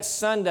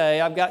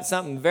Sunday, I've got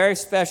something very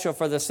special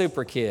for the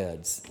super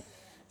kids.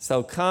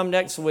 So come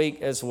next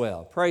week as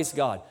well. Praise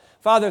God.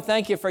 Father,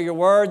 thank you for your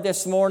word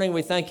this morning.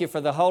 We thank you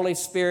for the Holy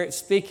Spirit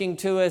speaking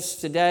to us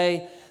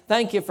today.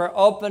 Thank you for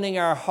opening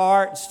our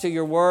hearts to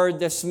your word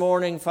this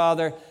morning,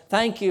 Father.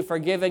 Thank you for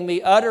giving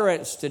me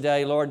utterance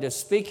today, Lord, to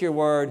speak your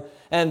word.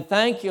 And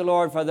thank you,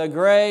 Lord, for the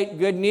great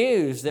good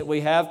news that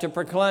we have to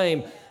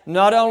proclaim,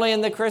 not only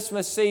in the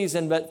Christmas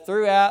season, but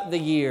throughout the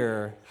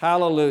year.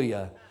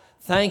 Hallelujah.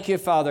 Thank you,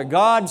 Father.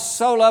 God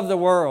so loved the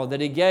world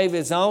that He gave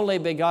His only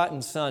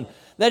begotten Son,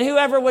 that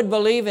whoever would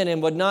believe in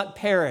Him would not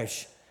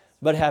perish,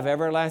 but have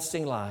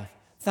everlasting life.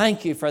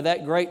 Thank you for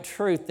that great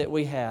truth that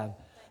we have,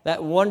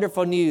 that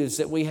wonderful news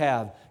that we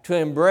have to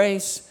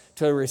embrace,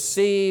 to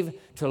receive,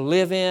 to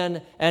live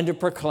in, and to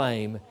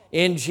proclaim.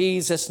 In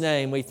Jesus'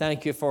 name, we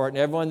thank you for it. And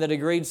everyone that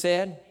agreed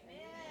said?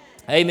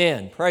 Amen.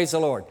 Amen. Praise the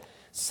Lord.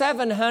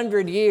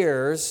 700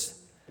 years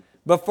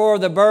before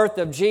the birth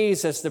of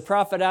Jesus, the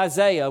prophet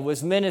Isaiah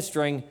was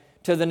ministering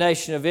to the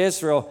nation of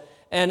Israel.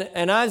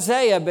 And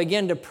Isaiah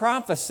began to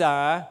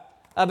prophesy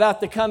about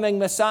the coming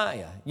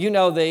Messiah. You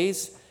know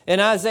these. In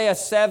Isaiah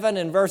 7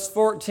 and verse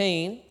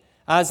 14,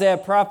 Isaiah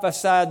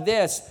prophesied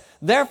this,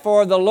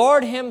 "Therefore the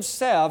Lord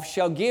Himself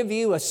shall give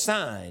you a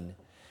sign.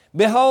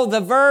 Behold,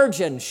 the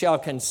virgin shall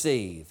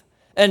conceive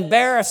and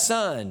bear a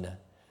son,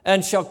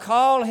 and shall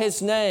call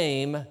His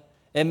name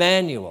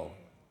Emmanuel."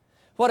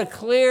 What a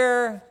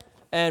clear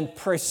and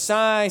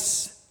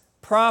precise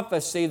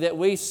prophecy that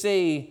we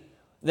see,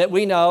 that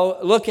we know,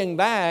 looking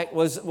back,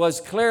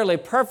 was clearly,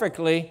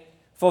 perfectly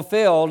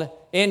fulfilled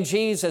in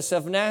Jesus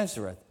of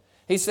Nazareth.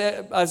 He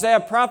said, Isaiah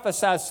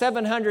prophesied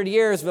 700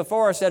 years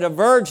before, said a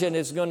virgin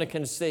is going to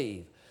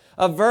conceive.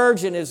 A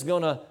virgin is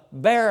going to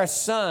bear a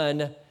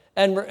son,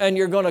 and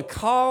you're going to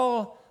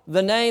call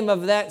the name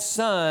of that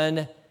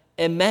son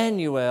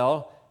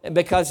Emmanuel,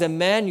 because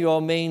Emmanuel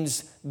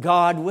means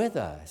God with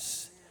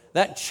us.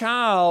 That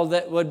child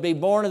that would be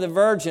born of the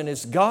virgin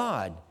is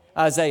God,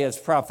 Isaiah is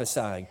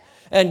prophesying.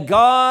 And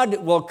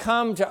God will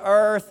come to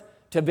earth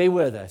to be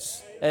with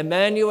us.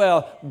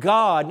 Emmanuel,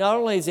 God, not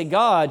only is He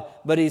God,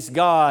 but He's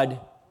God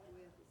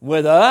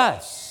with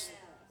us.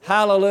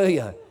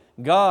 Hallelujah.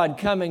 God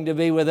coming to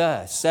be with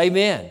us.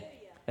 Amen.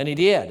 And He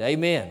did.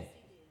 Amen.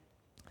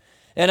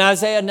 In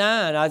Isaiah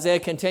 9, Isaiah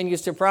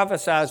continues to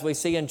prophesy, as we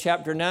see in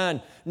chapter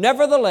 9.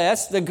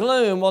 "Nevertheless, the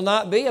gloom will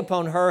not be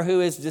upon her who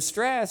is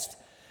distressed,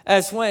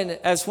 as when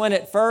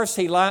at first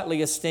he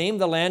lightly esteemed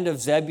the land of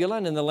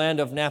Zebulun and the land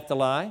of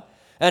Naphtali,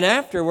 and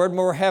afterward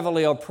more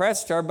heavily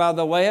oppressed her by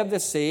the way of the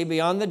sea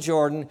beyond the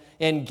Jordan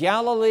in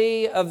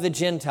Galilee of the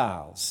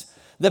Gentiles.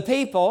 The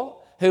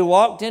people who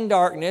walked in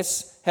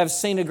darkness have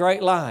seen a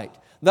great light.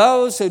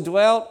 Those who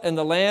dwelt in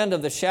the land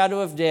of the shadow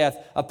of death,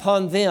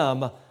 upon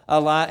them a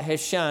light has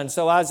shined."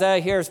 So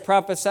Isaiah here is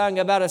prophesying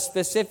about a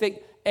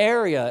specific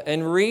area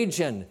and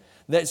region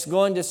that's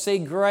going to see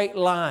great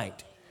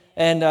light.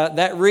 And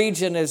that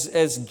region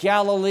is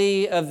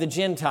Galilee of the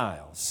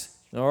Gentiles.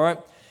 All right?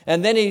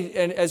 And then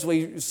as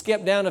we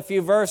skip down a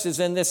few verses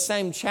in this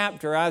same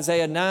chapter,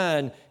 Isaiah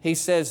 9, he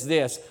says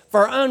this,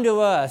 "For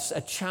unto us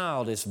a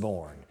child is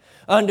born,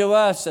 unto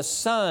us a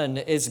son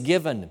is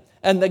given,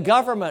 and the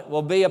government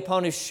will be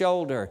upon His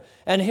shoulder,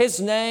 and His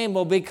name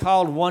will be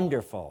called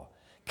Wonderful,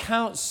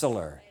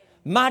 Counselor,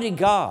 Mighty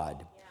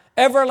God,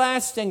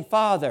 Everlasting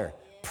Father,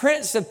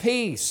 Prince of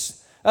Peace.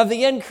 Of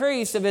the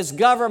increase of His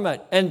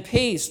government and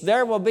peace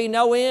there will be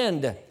no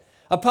end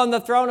upon the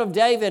throne of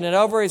David and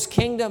over His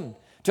kingdom,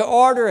 to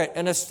order it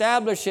and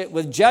establish it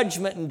with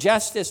judgment and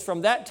justice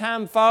from that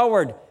time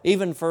forward,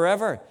 even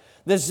forever.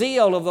 The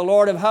zeal of the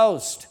Lord of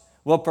hosts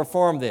will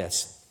perform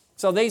this."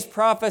 So these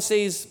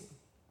prophecies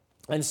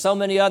and so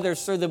many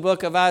others through the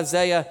book of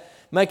Isaiah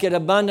make it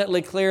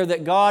abundantly clear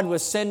that God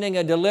was sending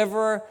a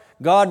deliverer.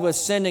 God was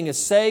sending a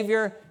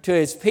Savior to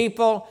His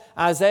people.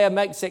 Isaiah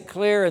makes it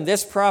clear in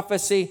this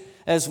prophecy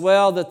as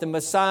well that the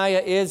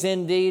Messiah is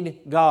indeed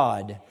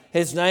God.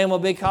 His name will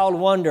be called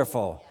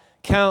Wonderful,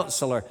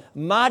 Counselor,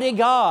 Mighty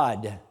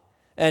God,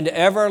 and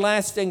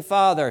Everlasting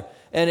Father.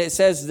 And it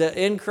says the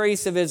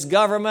increase of His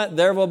government,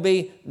 there will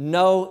be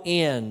no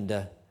end.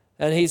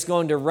 And He's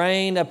going to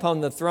reign upon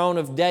the throne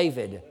of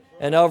David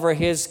and over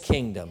His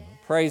kingdom.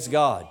 Praise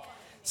God.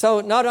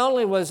 So not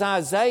only was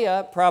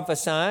Isaiah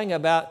prophesying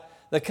about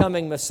the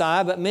coming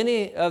Messiah, but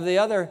many of the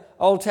other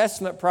Old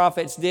Testament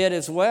prophets did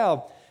as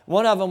well.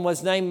 One of them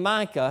was named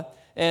Micah,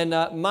 and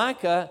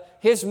Micah,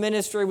 his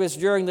ministry was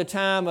during the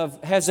time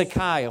of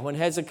Hezekiah, when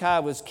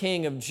Hezekiah was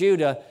king of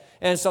Judah.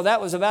 And so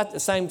that was about the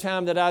same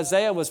time that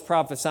Isaiah was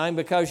prophesying,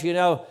 because, you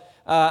know,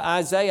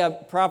 Isaiah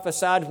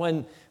prophesied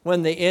when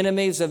the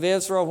enemies of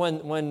Israel,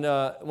 when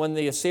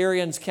the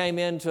Assyrians came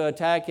in to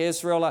attack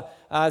Israel,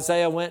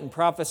 Isaiah went and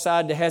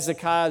prophesied to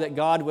Hezekiah that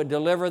God would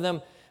deliver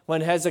them.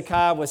 When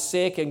Hezekiah was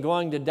sick and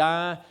going to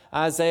die,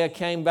 Isaiah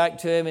came back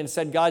to him and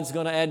said, God's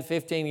going to add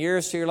 15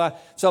 years to your life.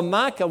 So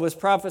Micah was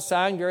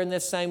prophesying during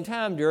this same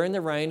time, during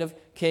the reign of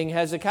King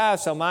Hezekiah.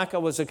 So Micah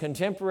was a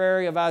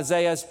contemporary of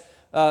Isaiah's.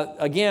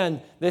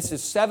 Again, this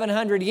is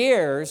 700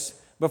 years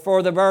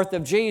before the birth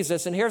of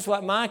Jesus. And here's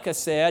what Micah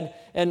said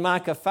in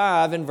Micah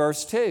 5 and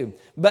verse 2.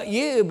 But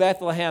you,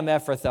 Bethlehem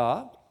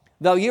Ephrathah,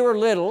 though you are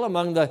little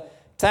among the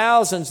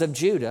thousands of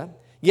Judah,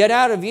 yet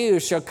out of you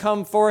shall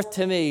come forth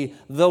to me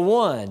the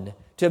one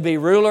to be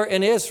ruler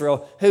in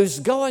Israel, whose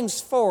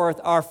goings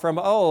forth are from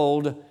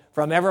old,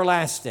 from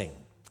everlasting.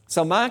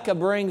 So Micah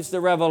brings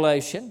the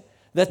revelation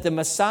that the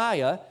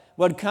Messiah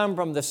would come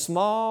from the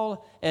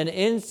small and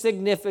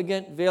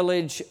insignificant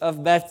village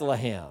of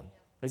Bethlehem.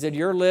 He said,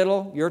 you're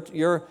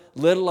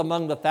little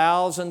among the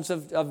thousands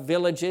of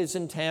villages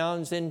and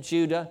towns in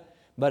Judah,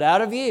 but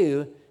out of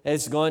you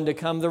is going to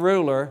come the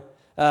ruler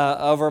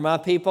over my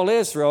people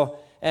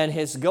Israel, and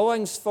his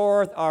goings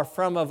forth are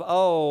from of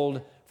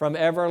old, from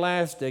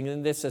everlasting.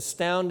 And this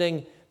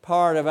astounding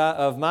part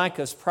of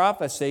Micah's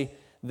prophecy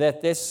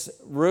that this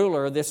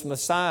ruler, this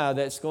Messiah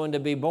that's going to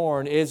be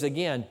born is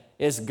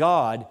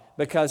God,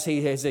 because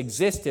he has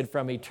existed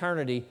from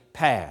eternity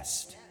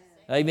past.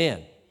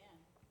 Amen.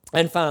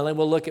 And finally,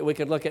 we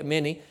could look at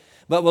many,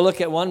 but we'll look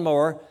at one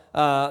more.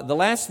 The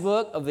last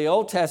book of the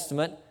Old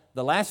Testament,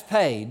 the last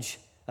page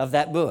of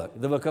that book,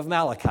 the book of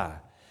Malachi.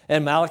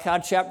 In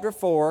Malachi chapter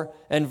 4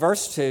 and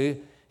verse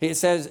 2, it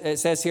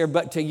says here,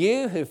 but to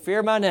you who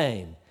fear my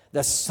name,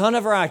 the Son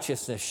of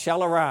Righteousness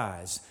shall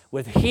arise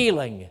with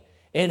healing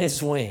in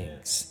his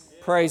wings.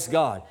 Praise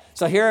God.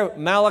 So here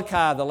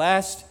Malachi, the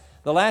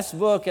last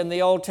book in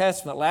the Old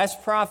Testament,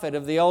 last prophet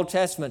of the Old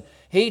Testament,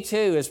 he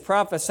too is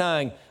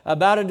prophesying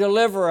about a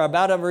deliverer,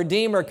 about a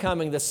redeemer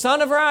coming, the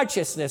Son of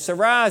Righteousness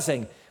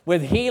arising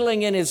with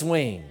healing in his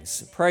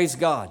wings. Praise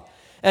God.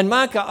 And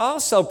Micah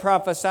also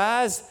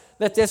prophesies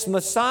that this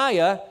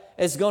Messiah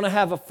is going to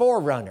have a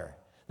forerunner.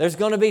 There's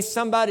going to be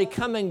somebody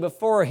coming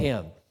before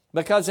him.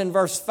 Because in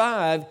verse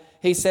 5,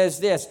 he says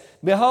this,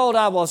 behold,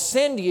 I will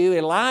send you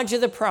Elijah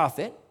the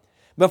prophet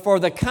before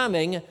the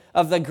coming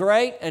of the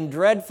great and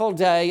dreadful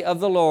day of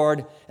the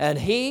Lord, and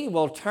he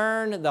will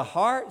turn the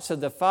hearts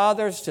of the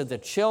fathers to the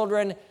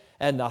children,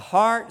 and the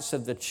hearts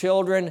of the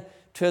children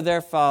to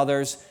their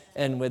fathers.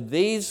 And with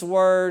these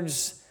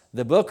words,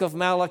 the book of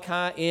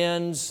Malachi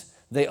ends,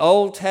 the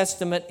Old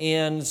Testament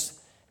ends,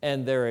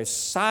 and there is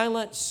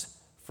silence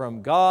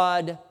from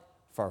God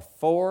for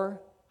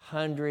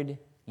 400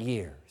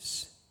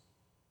 years.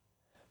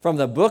 From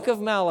the book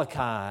of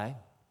Malachi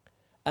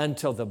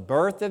until the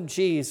birth of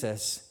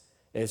Jesus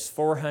is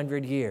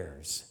 400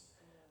 years.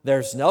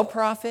 There's no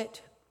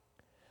prophet.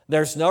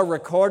 There's no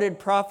recorded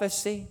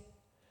prophecy.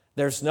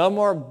 There's no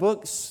more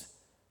books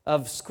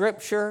of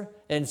Scripture,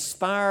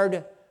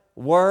 inspired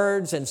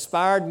words,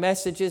 inspired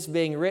messages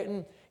being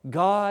written.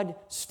 God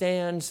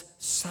stands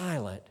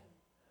silent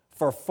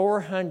for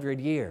 400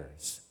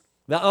 years.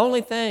 The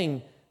only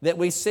thing that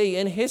we see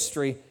in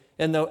history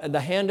in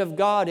the hand of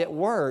God at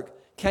work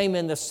came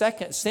in the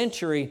 2nd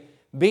century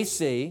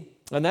BC,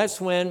 and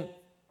that's when,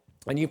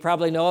 and you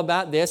probably know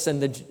about this,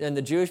 and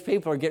the Jewish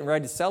people are getting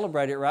ready to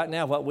celebrate it right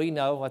now,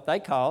 what they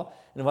call,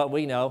 and what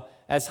we know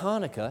as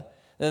Hanukkah.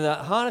 And the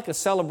Hanukkah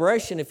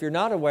celebration, if you're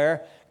not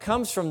aware,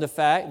 comes from the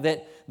fact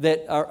that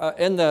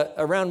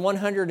around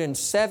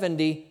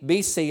 170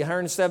 BC,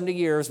 170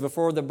 years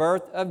before the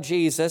birth of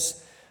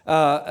Jesus,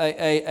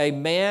 a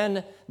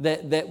man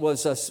that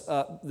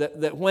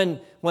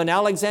when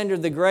Alexander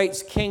the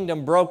Great's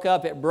kingdom broke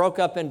up, it broke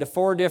up into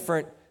 4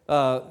 different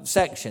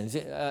sections.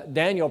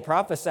 Daniel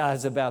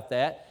prophesies about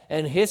that,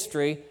 and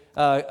history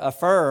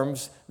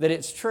affirms that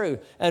it's true.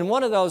 And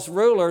one of those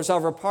rulers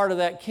over part of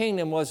that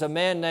kingdom was a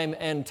man named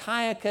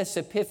Antiochus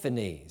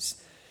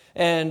Epiphanes.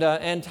 And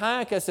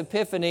Antiochus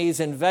Epiphanes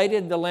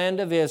invaded the land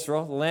of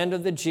Israel, the land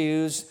of the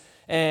Jews,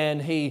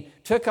 and he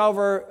took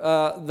over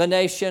the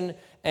nation,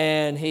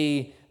 and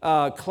he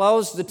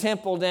closed the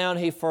temple down.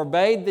 He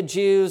forbade the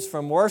Jews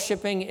from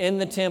worshiping in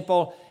the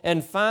temple.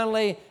 And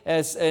finally,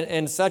 as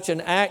in such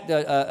an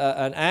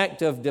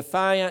act of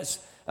defiance,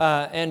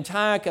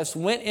 Antiochus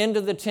went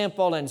into the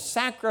temple and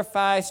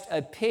sacrificed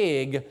a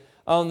pig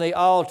on the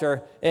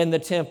altar in the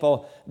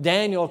temple.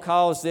 Daniel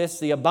calls this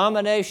the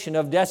abomination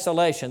of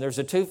desolation. There's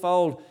a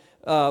twofold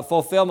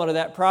fulfillment of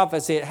that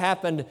prophecy. It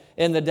happened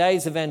in the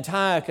days of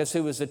Antiochus,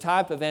 who was the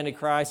type of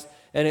Antichrist,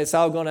 and it's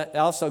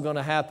also going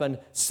to happen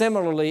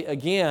similarly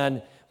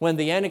again when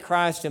the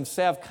Antichrist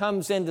himself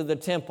comes into the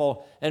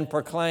temple and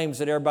proclaims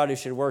that everybody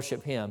should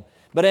worship him.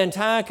 But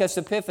Antiochus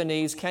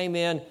Epiphanes came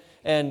in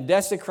and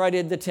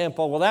desecrated the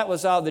temple. Well, that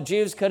was all. The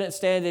Jews couldn't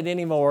stand it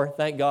anymore,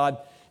 thank God.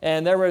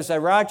 And there was a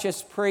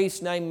righteous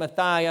priest named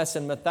Matthias,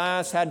 and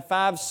Matthias had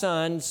 5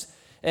 sons,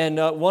 and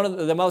one of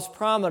the most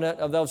prominent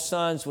of those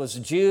sons was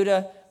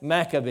Judah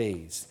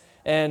Maccabees.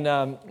 And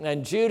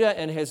Judah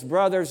and his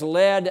brothers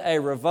led a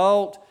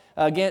revolt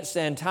against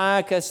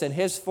Antiochus and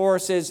his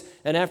forces,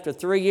 and after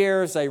 3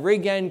 years they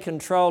regained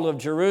control of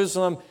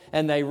Jerusalem,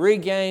 and they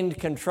regained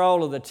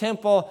control of the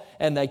temple,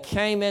 and they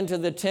came into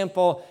the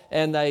temple,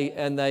 and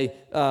they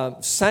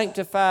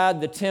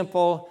sanctified the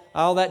temple.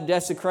 All that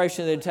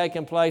desecration that had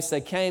taken place, they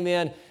came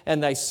in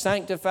and they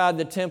sanctified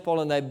the temple,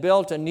 and they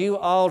built a new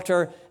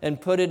altar and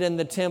put it in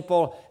the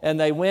temple, and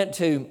they went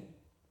to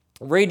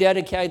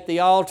rededicate the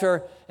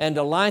altar and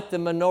to light the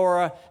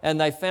menorah, and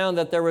they found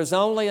that there was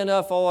only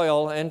enough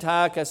oil.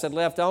 Antiochus had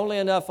left only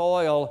enough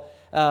oil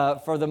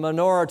for the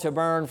menorah to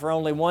burn for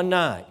only one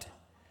night.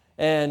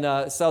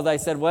 And so they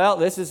said, well,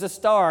 this is a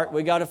start.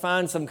 We got to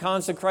find some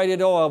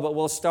consecrated oil, but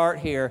we'll start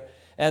here.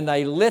 And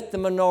they lit the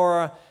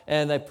menorah,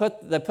 and they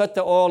put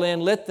the oil in,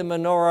 lit the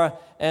menorah,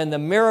 and the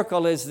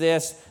miracle is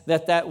this,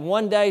 that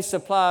one day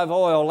supply of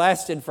oil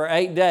lasted for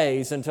 8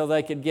 days until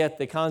they could get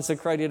the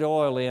consecrated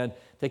oil in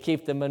to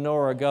keep the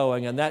menorah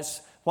going. And that's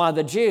why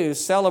the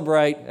Jews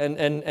celebrate,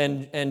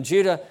 and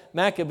Judah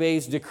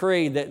Maccabees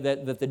decreed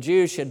that the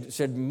Jews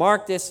should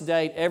mark this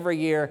date every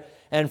year.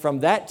 And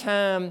from that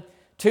time,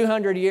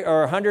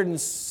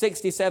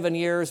 167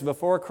 years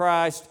before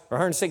Christ, or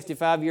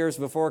 165 years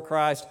before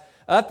Christ,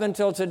 up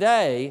until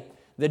today,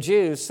 the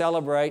Jews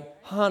celebrate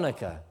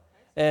Hanukkah.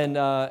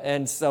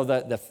 And so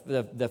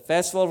the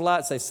Festival of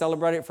Lights, they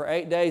celebrate it for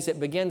 8 days. It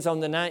begins on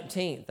the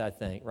 19th, I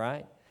think,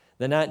 right?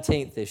 The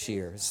 19th this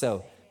year.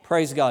 So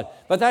praise God.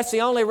 But that's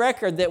the only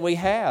record that we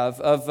have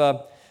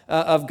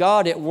of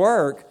God at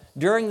work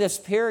during this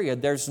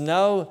period. There's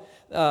no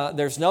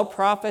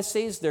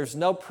prophecies. There's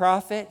no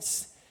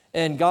prophets.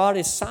 And God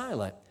is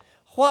silent.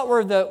 What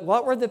were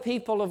the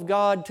people of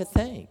God to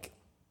think?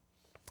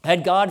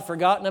 Had God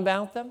forgotten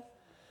about them?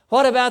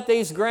 What about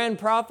these grand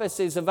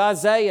prophecies of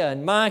Isaiah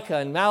and Micah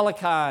and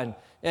Malachi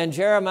and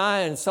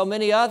Jeremiah and so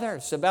many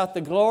others about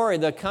the glory,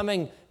 the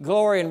coming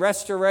glory and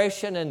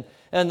restoration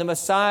and the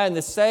Messiah and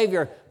the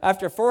Savior?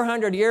 After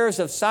 400 years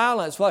of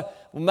silence,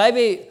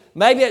 maybe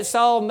it's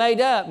all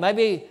made up.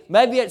 Maybe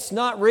it's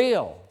not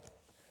real.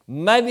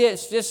 Maybe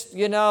it's just,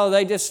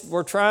 they just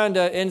were trying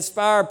to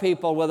inspire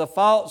people with a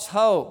false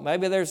hope.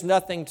 Maybe there's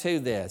nothing to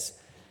this.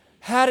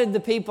 How did the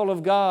people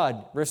of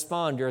God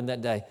respond during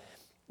that day?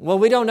 Well,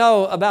 we don't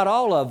know about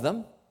all of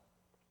them,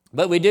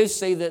 but we do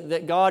see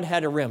that God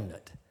had a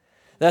remnant,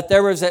 that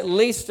there was at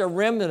least a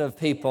remnant of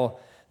people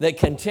that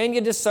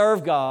continued to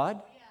serve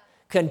God,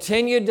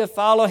 continued to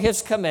follow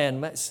His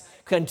commandments,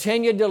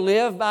 continued to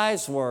live by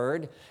His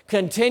Word,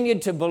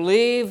 continued to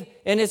believe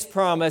in His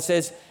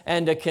promises,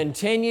 and to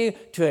continue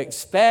to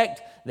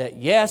expect that,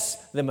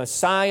 yes, the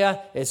Messiah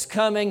is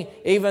coming.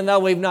 Even though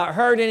we've not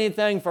heard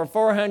anything for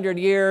 400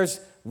 years,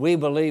 we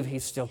believe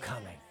He's still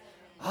coming.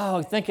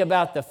 Oh, think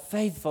about the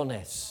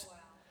faithfulness.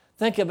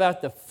 Think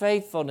about the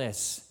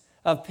faithfulness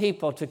of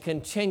people to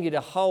continue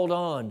to hold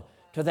on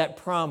to that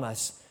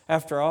promise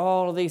after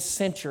all of these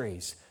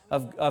centuries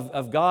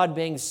of God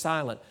being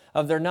silent,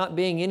 of there not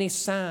being any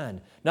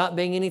sign, not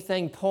being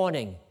anything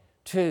pointing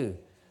to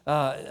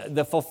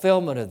the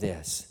fulfillment of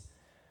this.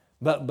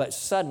 But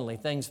suddenly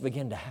things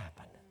begin to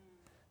happen.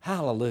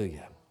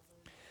 Hallelujah.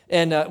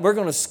 And we're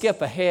going to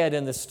skip ahead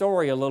in the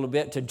story a little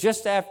bit to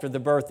just after the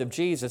birth of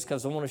Jesus,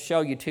 because I want to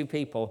show you two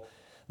people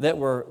that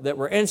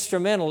were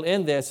instrumental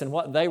in this and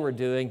what they were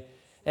doing,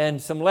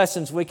 and some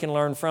lessons we can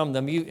learn from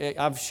them.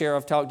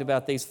 I've talked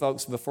about these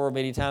folks before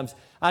many times.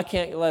 I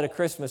can't let a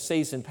Christmas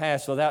season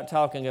pass without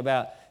talking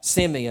about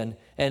Simeon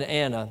and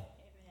Anna.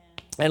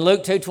 In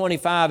Luke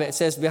 2:25, it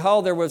says,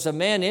 "Behold, there was a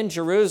man in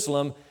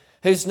Jerusalem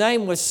whose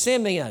name was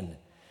Simeon,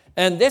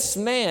 and this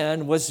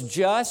man was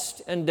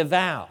just and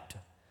devout."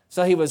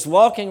 So he was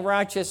walking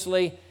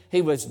righteously.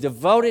 He was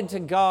devoted to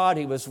God.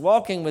 He was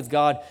walking with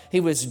God.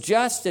 He was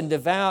just and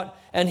devout,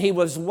 and he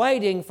was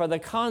waiting for the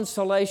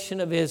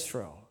consolation of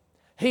Israel.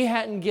 He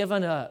hadn't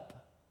given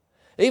up.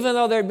 Even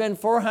though there had been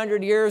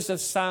 400 years of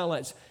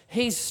silence,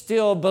 he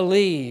still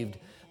believed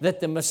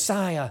that the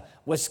Messiah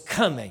was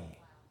coming.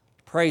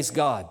 Praise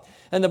God.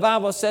 And the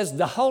Bible says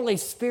the Holy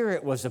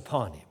Spirit was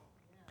upon him.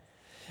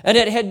 And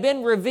it had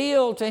been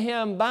revealed to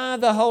him by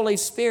the Holy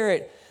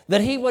Spirit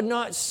that he would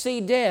not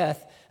see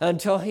death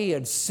until he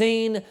had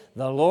seen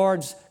the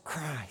Lord's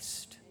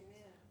Christ.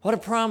 What a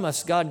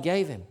promise God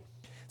gave him.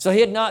 So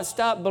he had not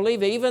stopped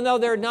believing, even though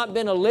there had not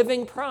been a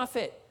living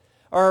prophet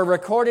or a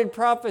recorded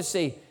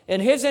prophecy in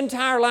his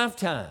entire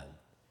lifetime.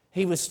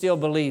 He was still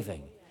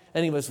believing,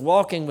 and he was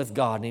walking with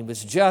God, and he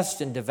was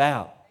just and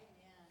devout.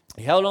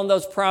 He held on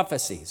those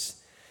prophecies,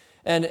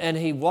 and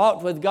he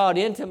walked with God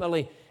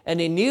intimately, and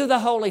he knew the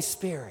Holy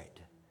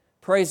Spirit.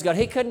 Praise God.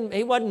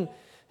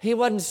 He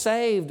wasn't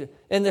saved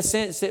in the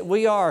sense that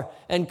we are,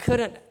 and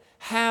couldn't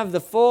have the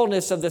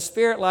fullness of the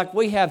Spirit like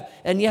we have.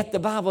 And yet the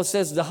Bible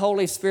says the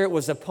Holy Spirit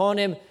was upon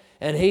him,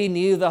 and he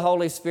knew the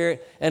Holy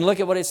Spirit. And look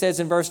at what it says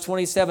in verse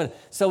 27.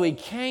 So he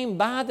came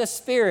by the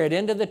Spirit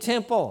into the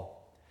temple.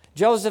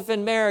 Joseph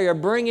and Mary are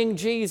bringing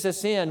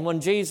Jesus in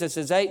when Jesus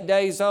is 8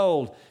 days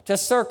old to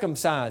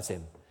circumcise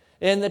him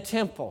in the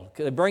temple.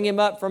 They bring him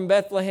up from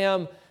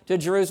Bethlehem to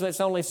Jerusalem. It's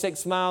only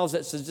 6 miles.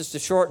 It's just a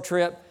short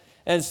trip.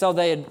 And so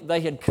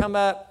they had come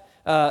up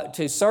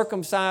to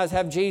circumcise,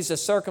 have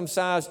Jesus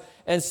circumcised.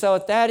 And so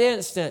at that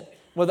instant,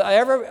 with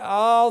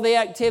all the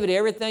activity,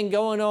 everything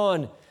going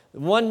on,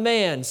 one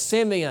man,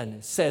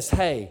 Simeon, says,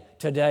 hey,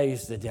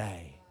 today's the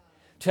day.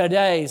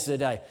 Today's the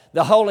day.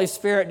 The Holy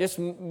Spirit just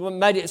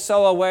made him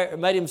so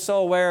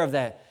aware of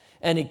that.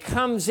 And he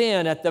comes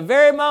in at the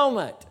very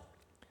moment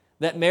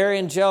that Mary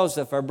and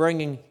Joseph are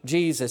bringing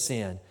Jesus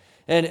in.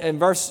 And in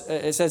verse,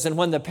 it says, and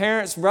when the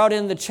parents brought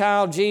in the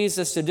child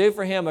Jesus to do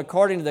for him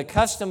according to the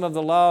custom of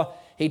the law,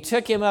 he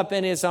took him up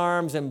in his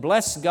arms and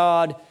blessed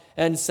God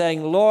and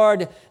saying,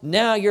 Lord,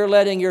 now you're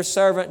letting your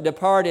servant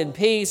depart in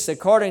peace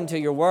according to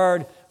your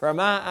word, for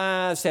my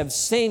eyes have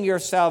seen your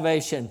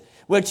salvation,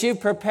 which you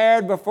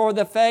prepared before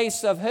the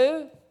face of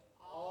who?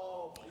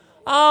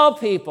 All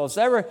peoples.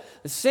 They were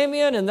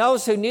Simeon and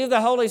those who knew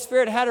the Holy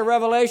Spirit had a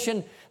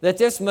revelation that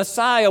this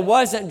Messiah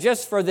wasn't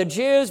just for the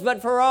Jews,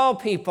 but for all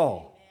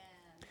people.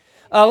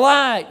 A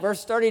light,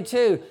 verse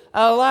 32,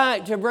 a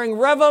light to bring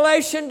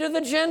revelation to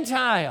the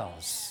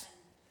Gentiles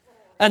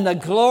and the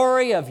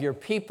glory of your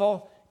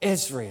people,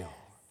 Israel.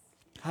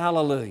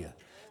 Hallelujah.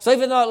 So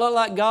even though it looked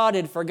like God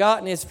had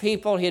forgotten His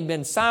people, He had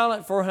been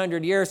silent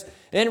 400 years,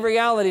 in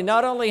reality,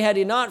 not only had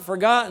He not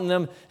forgotten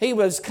them, He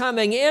was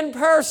coming in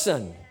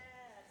person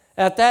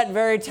at that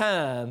very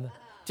time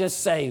to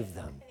save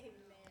them.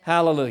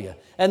 Hallelujah.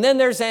 And then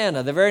there's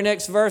Anna. The very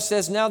next verse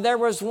says, now there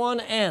was one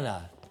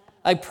Anna,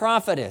 a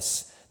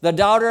prophetess, the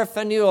daughter of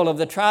Phanuel of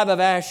the tribe of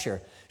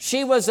Asher.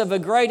 She was of a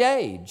great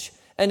age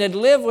and had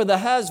lived with a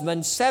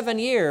husband 7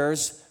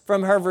 years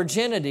from her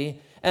virginity.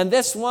 And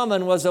this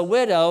woman was a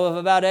widow of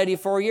about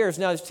 84 years.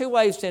 Now, there's two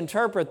ways to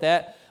interpret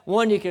that.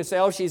 One, you can say,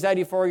 oh, she's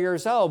 84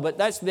 years old, but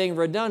that's being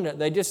redundant.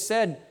 They just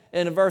said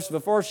in a verse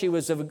before she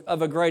was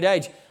of a great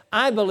age.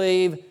 I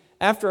believe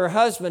after her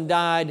husband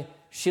died,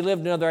 she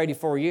lived another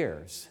 84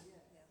 years.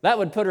 That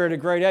would put her at a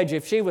great age.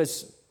 If she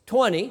was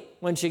 20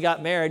 when she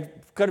got married,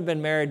 could have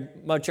been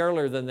married much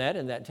earlier than that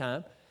in that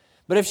time.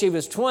 But if she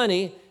was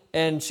 20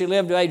 and she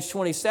lived to age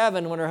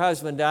 27 when her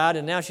husband died,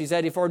 and now she's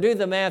 84, do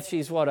the math,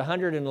 she's what,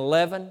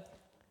 111?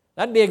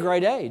 That'd be a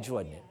great age,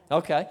 wouldn't it?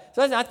 Okay.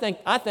 So I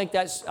think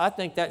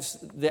that's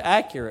the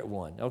accurate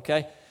one,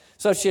 okay?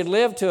 So she had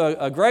lived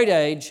to a great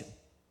age.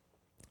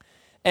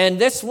 And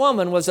this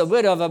woman was a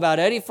widow of about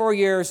 84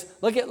 years.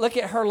 Look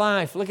at her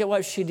life. Look at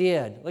what she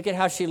did. Look at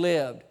how she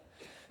lived.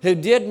 Who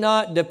did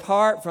not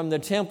depart from the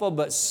temple,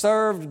 but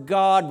served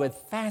God with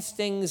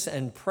fastings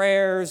and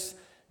prayers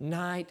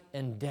night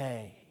and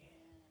day.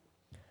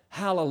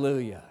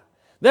 Hallelujah.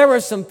 There were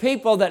some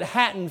people that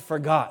hadn't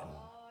forgotten.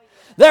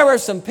 There were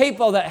some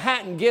people that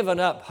hadn't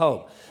given up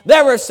hope.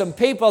 There were some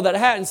people that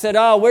hadn't said,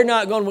 oh, we're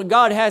not going,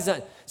 God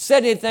hasn't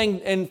said anything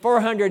in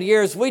 400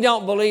 years. We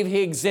don't believe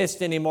He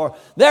exists anymore.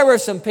 There were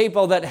some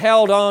people that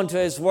held on to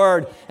His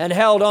word and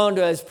held on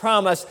to His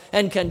promise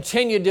and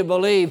continued to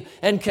believe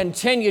and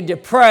continued to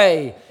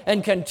pray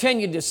and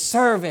continued to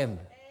serve Him.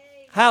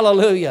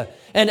 Hallelujah.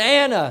 And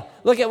Anna,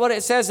 look at what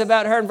it says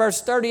about her in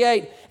verse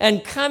 38.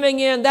 And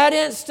coming in that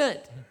instant,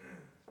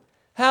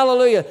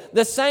 hallelujah,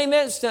 the same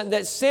instant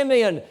that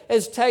Simeon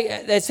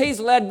as he's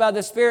led by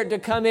the Spirit to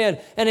come in,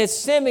 and as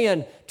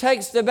Simeon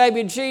takes the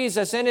baby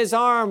Jesus in his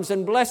arms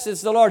and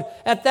blesses the Lord,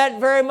 at that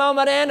very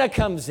moment Anna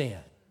comes in.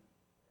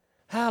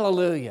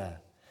 Hallelujah.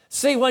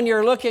 See, when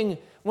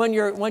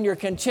you're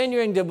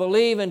continuing to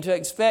believe and to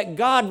expect,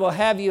 God will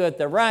have you at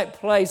the right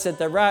place at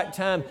the right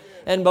time.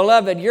 And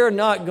beloved, you're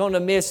not going to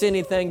miss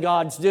anything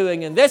God's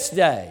doing in this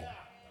day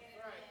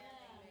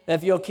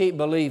if you'll keep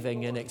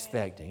believing and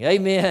expecting.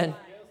 Amen.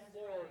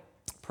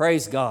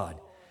 Praise God.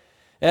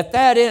 At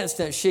that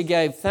instant, she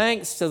gave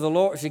thanks to the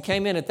Lord. She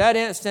came in at that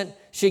instant.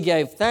 She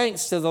gave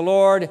thanks to the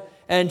Lord,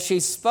 and she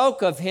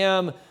spoke of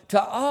Him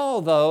to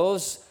all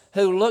those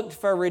who looked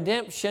for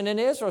redemption in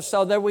Israel.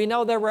 So there we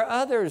know there were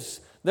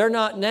others. They're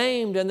not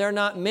named and they're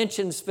not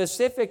mentioned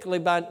specifically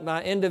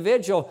by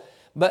individual.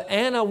 But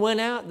Anna went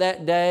out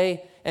that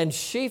day, and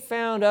she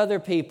found other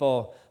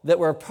people that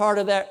were part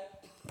of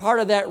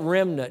that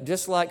remnant,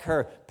 just like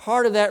her,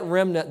 part of that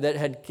remnant that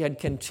had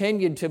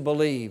continued to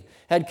believe,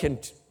 had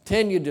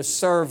continued to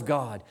serve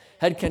God,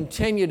 had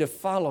continued to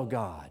follow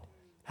God.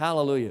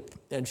 Hallelujah.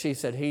 And she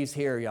said, He's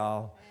here,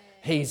 y'all.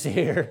 He's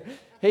here.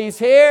 He's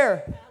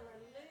here.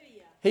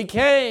 He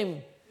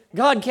came.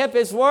 God kept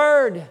His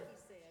word.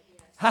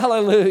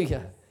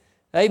 Hallelujah.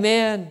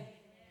 Amen.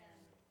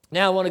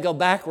 Now I want to go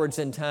backwards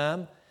in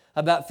time,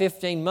 about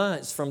 15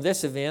 months from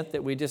this event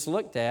that we just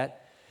looked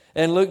at.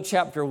 In Luke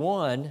chapter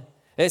 1,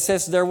 it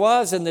says, there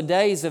was in the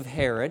days of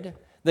Herod,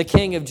 the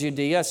king of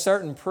Judea, a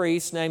certain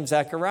priest named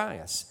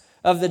Zacharias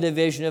of the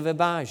division of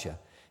Abijah.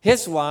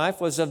 His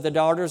wife was of the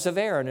daughters of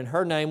Aaron, and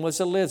her name was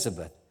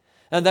Elizabeth.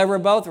 And they were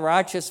both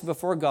righteous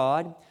before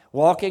God,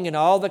 walking in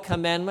all the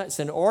commandments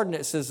and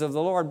ordinances of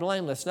the Lord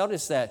blameless.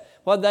 Notice that.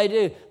 What did they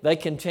do? They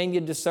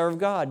continued to serve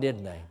God,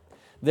 didn't they?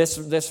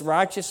 This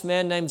righteous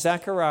man named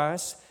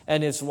Zacharias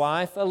and his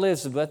wife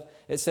Elizabeth,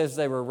 it says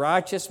they were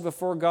righteous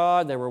before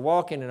God. They were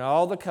walking in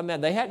all the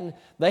commandments.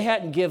 They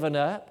hadn't given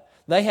up.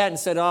 They hadn't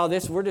said,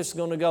 we're just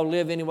going to go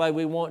live any way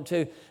we want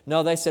to.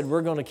 No, they said,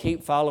 we're going to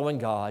keep following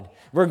God.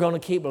 We're going to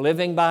keep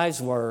living by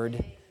His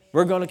word.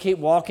 We're going to keep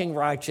walking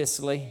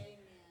righteously.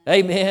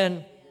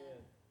 Amen.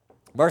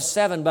 Verse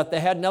 7, but they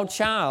had no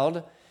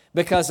child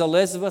because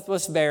Elizabeth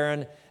was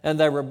barren, and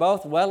they were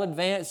both well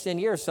advanced in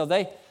years. So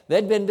they'd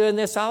been doing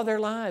this all their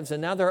lives,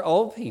 and now they're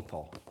old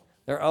people.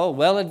 They're old,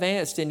 well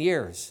advanced in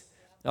years.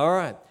 All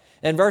right.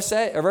 And verse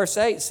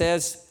 8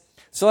 says,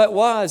 So it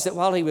was that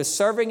while he was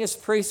serving as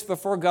priest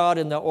before God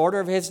in the order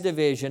of his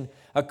division,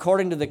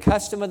 according to the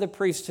custom of the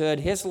priesthood,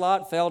 his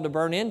lot fell to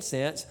burn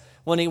incense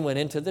when he went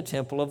into the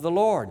temple of the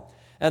Lord.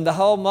 And the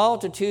whole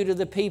multitude of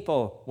the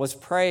people was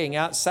praying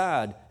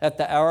outside at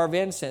the hour of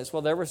incense.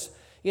 Well, there was,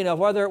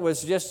 whether it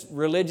was just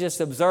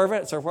religious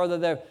observance or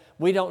whether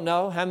we don't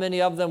know how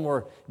many of them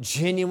were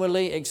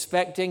genuinely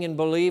expecting and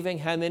believing,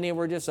 how many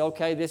were just,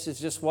 okay, this is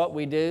just what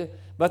we do.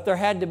 But there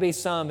had to be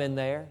some in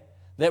there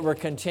that were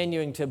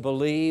continuing to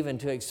believe and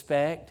to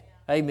expect,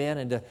 amen,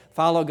 and to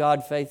follow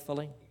God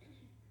faithfully.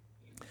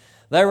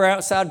 They were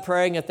outside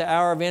praying at the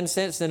hour of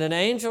incense, and an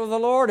angel of the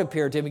Lord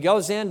appeared to him. He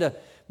goes in to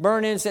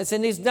burn incense,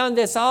 and he's done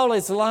this all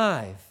his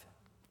life.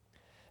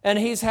 And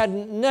he's had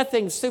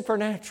nothing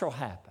supernatural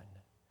happen.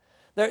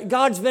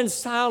 God's been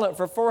silent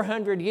for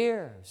 400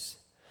 years.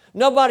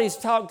 Nobody's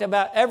talked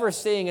about ever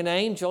seeing an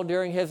angel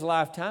during his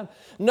lifetime.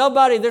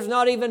 There's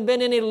not even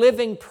been any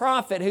living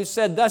prophet who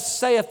said, "Thus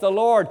saith the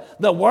Lord,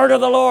 the word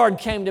of the Lord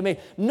came to me."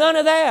 None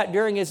of that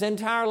during his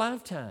entire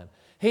lifetime.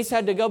 He's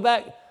had to go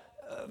back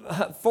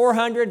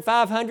 400,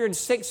 500,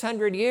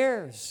 600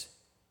 years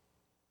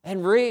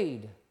and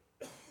read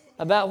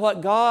about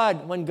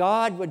when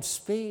God would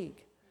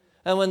speak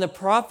and when the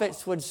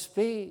prophets would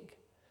speak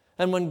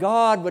and when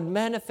God would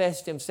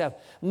manifest himself.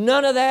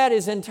 None of that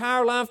his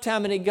entire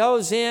lifetime, and he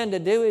goes in to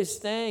do his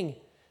thing,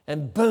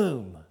 and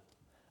boom,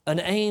 an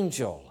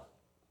angel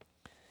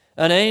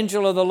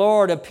of the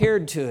Lord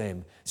appeared to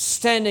him,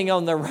 standing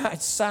on the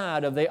right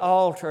side of the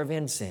altar of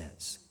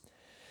incense.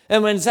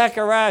 And when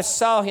Zacharias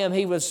saw him,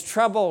 he was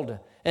troubled,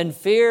 and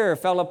fear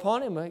fell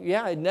upon him.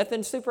 Yeah,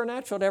 nothing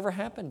supernatural had ever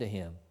happened to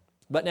him.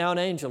 But now an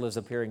angel is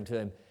appearing to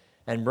him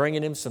and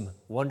bringing him some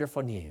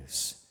wonderful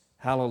news.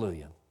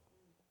 Hallelujah.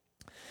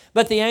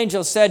 But the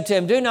angel said to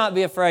him, "Do not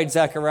be afraid,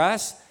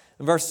 Zacharias."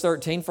 Verse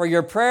 13, "For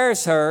your prayer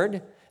is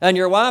heard, and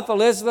your wife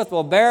Elizabeth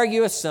will bear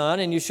you a son,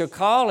 and you shall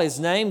call his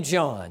name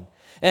John.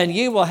 And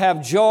you will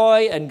have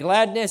joy and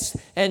gladness,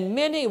 and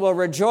many will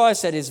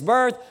rejoice at his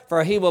birth,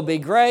 for he will be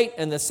great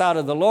in the sight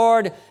of the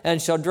Lord,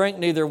 and shall drink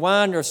neither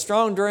wine nor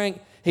strong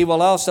drink. He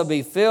will also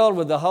be filled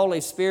with the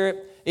Holy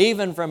Spirit,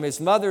 even from his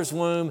mother's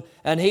womb,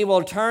 and he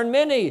will turn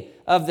many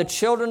of the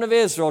children of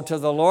Israel to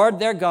the Lord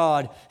their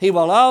God. He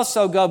will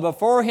also go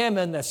before him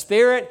in the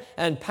spirit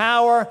and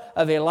power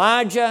of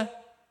Elijah,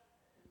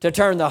 to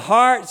turn the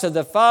hearts of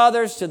the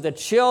fathers to the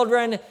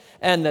children,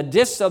 and the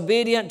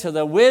disobedient to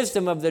the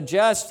wisdom of the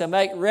just, to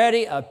make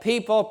ready a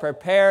people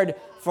prepared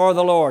for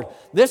the Lord."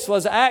 This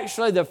was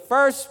actually the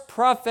first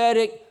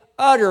prophetic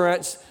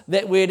utterance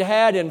that we'd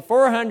had in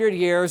 400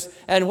 years.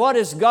 And what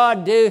does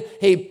God do?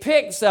 He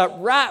picks up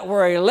right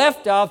where he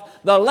left off.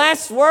 The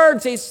last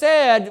words he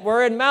said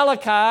were in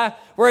Malachi,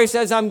 where he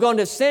says, "I'm going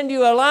to send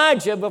you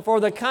Elijah before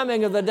the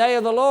coming of the day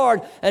of the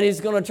Lord, and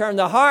he's going to turn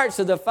the hearts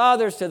of the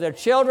fathers to their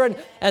children."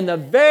 And the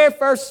very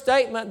first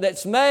statement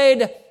that's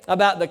made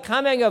about the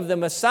coming of the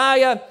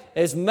Messiah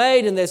is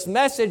made in this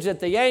message that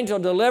the angel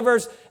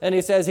delivers, and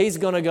he says he's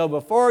going to go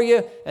before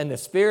you in the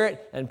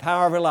spirit and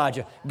power of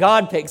Elijah.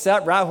 God picks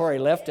up right where he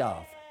left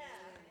off.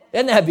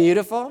 Isn't that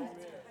beautiful?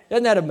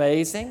 Isn't that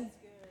amazing?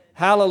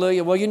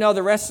 Hallelujah. Well, you know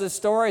the rest of the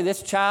story.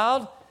 This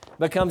child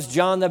becomes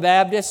John the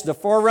Baptist, the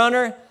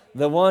forerunner,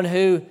 the one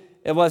who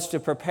it was to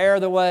prepare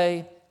the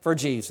way for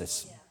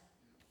Jesus.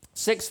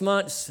 6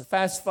 months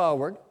fast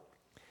forward,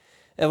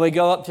 and we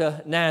go up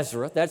to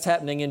Nazareth. That's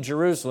happening in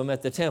Jerusalem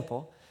at the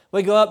temple.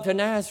 We go up to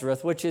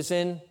Nazareth, which is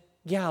in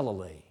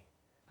Galilee.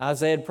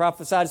 Isaiah had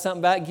prophesied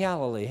something about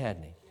Galilee,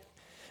 hadn't he?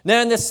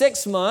 Now in the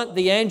 6th month,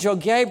 the angel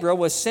Gabriel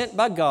was sent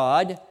by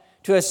God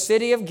to a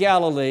city of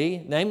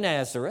Galilee named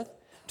Nazareth,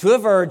 to a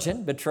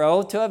virgin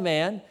betrothed to a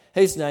man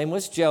whose name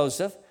was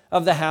Joseph,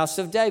 of the house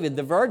of David.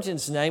 The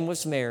virgin's name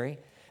was Mary.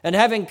 And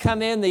having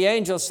come in, the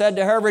angel said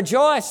to her,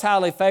 "Rejoice,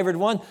 highly favored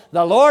one,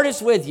 the Lord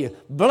is with you.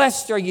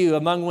 Blessed are you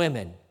among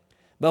women."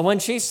 But when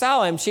she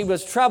saw him, she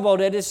was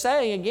troubled at his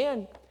saying.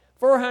 Again,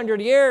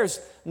 400 years,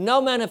 no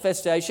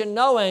manifestation,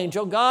 no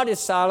angel. God is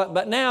silent.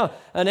 But now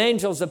an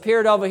angel's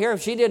appeared over here.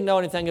 She didn't know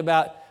anything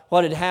about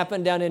what had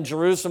happened down in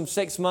Jerusalem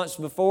 6 months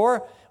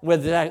before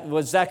with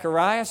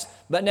Zacharias.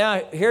 But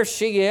now here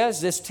she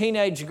is, this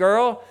teenage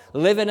girl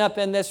living up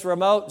in this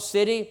remote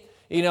city,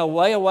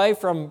 way away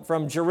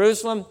from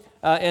Jerusalem,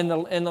 in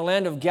the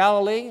land of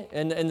Galilee.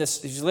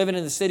 She's living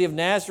in the city of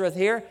Nazareth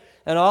here.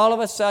 And all of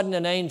a sudden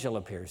an angel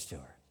appears to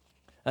her.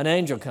 An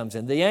angel comes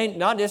in.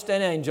 Not just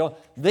an angel,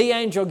 the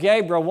angel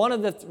Gabriel, one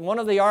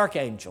of the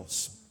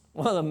archangels,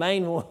 one of the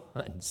main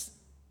ones.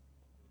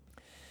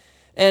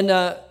 And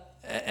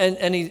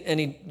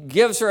he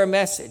gives her a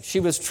message.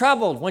 She was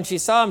troubled. When she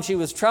saw him, she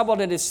was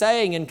troubled at his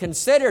saying and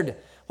considered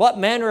what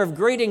manner of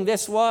greeting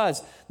this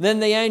was.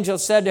 Then the angel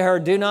said to her,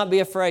 "Do not be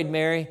afraid,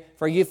 Mary,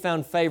 for you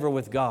found favor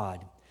with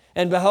God.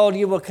 And behold,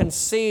 you will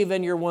conceive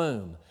in your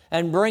womb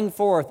and bring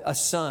forth a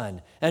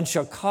son, and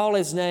shall call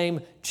his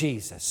name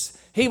Jesus.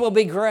 He will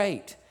be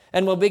great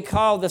and will be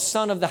called the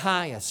Son of the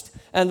Highest.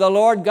 And the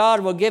Lord God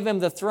will give him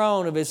the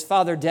throne of his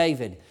father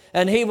David.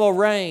 and He will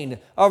reign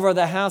over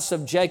the house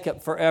of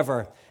Jacob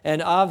forever,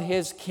 and of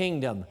His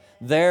kingdom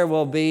there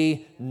will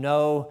be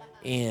no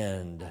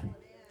end.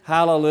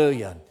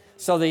 Hallelujah.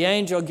 So the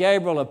angel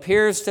Gabriel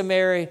appears to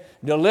Mary,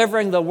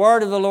 delivering the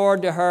word of the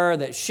Lord to her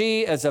that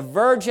she, as a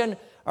virgin,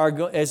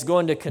 is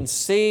going to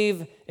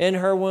conceive in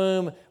her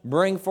womb,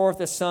 bring forth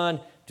a son,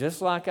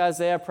 just like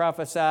Isaiah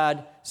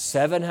prophesied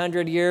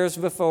 700 years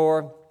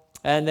before.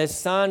 And this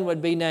son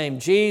would be named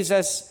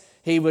Jesus.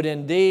 He would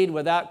indeed,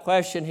 without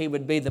question, he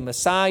would be the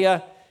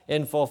Messiah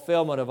in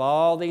fulfillment of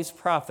all these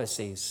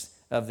prophecies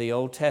of the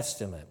Old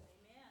Testament.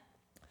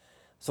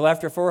 So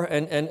after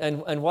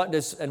what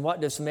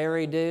does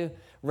Mary do?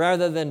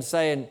 Rather than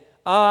saying,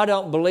 "Oh, I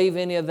don't believe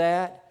any of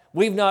that.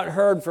 We've not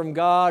heard from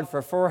God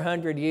for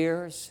 400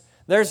 years.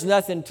 There's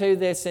nothing to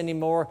this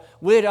anymore.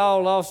 We'd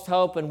all lost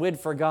hope and we'd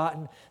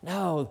forgotten."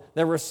 No,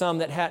 there were some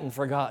that hadn't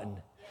forgotten.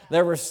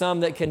 There were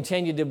some that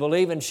continued to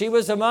believe, and she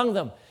was among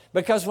them.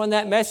 Because when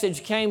that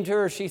message came to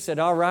her, she said,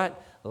 "All right,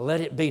 let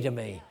it be to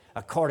me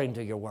according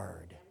to your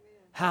word."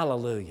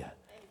 Hallelujah.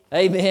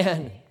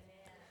 Amen.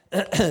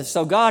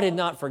 So God had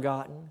not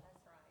forgotten.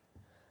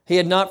 He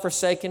had not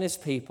forsaken His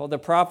people. The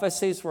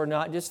prophecies were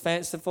not just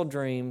fanciful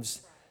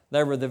dreams.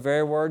 They were the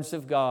very words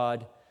of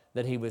God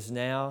that He was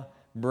now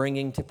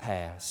bringing to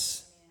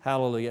pass.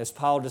 Hallelujah. As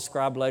Paul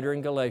described later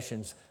in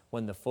Galatians,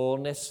 when the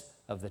fullness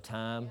of the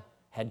time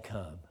had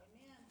come.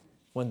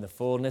 When the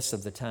fullness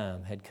of the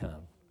time had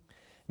come.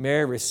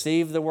 Mary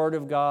received the word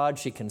of God.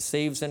 She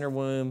conceives in her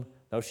womb,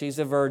 though she's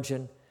a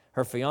virgin.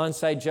 Her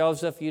fiancé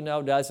Joseph,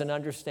 doesn't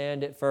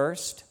understand at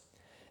first.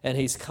 And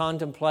he's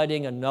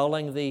contemplating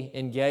annulling the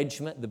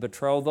engagement, the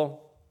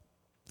betrothal.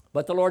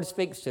 But the Lord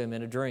speaks to him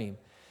in a dream.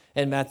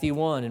 In Matthew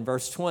 1, in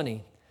verse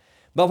 20.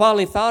 "But while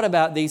he thought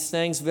about these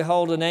things,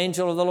 behold, an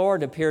angel of the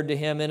Lord appeared to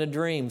him in a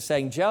dream,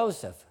 saying,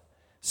 'Joseph,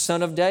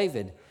 son of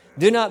David,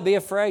 do not be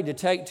afraid to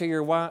take to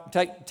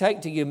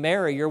you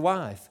Mary, your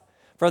wife,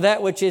 for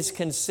that which is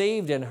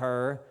conceived in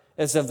her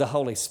is of the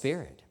Holy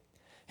Spirit.'"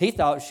 He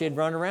thought she had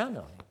run around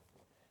on him.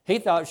 He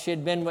thought she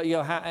had been,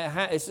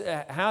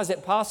 how is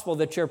it possible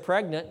that you're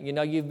pregnant?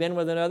 You've been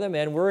with another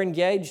man. We're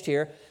engaged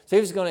here. So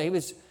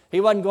he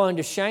wasn't going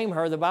to shame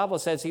her. The Bible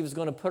says he was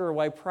going to put her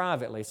away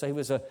privately. So he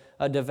was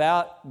a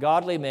devout,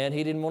 godly man.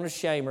 He didn't want to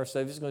shame her, so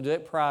he was going to do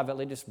it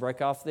privately, just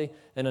break off and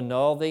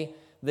annul the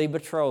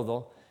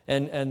betrothal.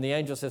 And the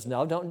angel says,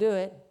 "No, don't do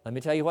it. Let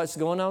me tell you what's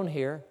going on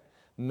here.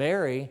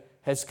 Mary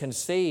has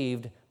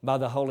conceived by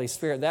the Holy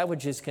Spirit. That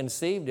which is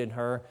conceived in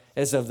her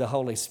is of the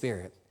Holy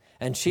Spirit.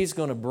 And she's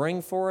going to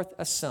bring forth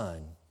a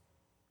son."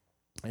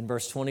 In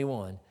verse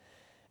 21,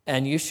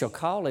 "And you shall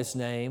call his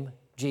name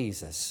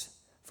Jesus,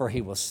 for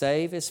he will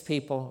save his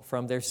people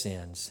from their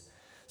sins."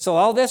 So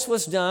all this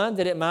was done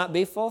that it might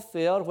be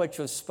fulfilled, which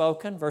was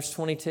spoken, verse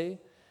 22,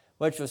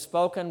 which was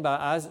spoken by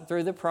Isaiah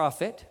through the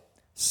prophet,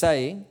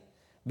 saying,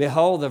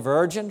 "Behold, the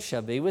virgin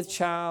shall be with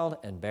child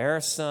and bear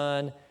a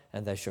son,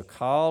 and they shall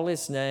call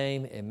his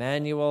name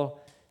Emmanuel,"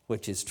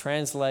 which is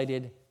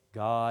translated,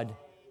 "God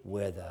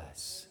with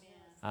us."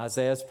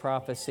 Isaiah's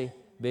prophecy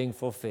being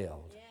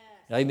fulfilled.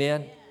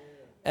 Amen?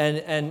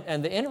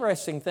 And the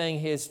interesting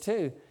thing is,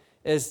 too,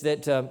 is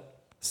that,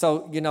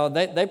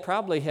 they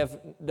probably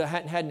hadn't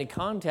had any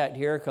contact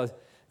here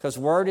because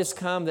word has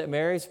come that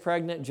Mary's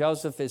pregnant.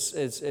 Joseph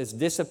is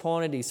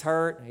disappointed. He's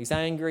hurt. He's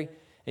angry.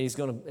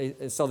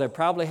 So they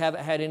probably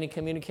haven't had any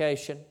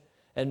communication.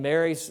 And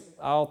Mary's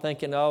all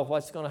thinking, "Oh,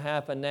 what's going to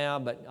happen now?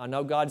 But I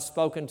know God's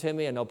spoken to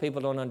me. I know people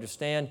don't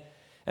understand."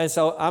 And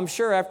so I'm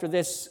sure after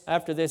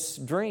this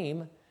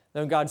dream,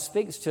 then God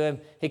speaks to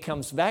him. He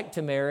comes back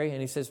to Mary and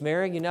he says,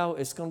 "Mary,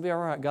 it's going to be all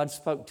right. God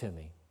spoke to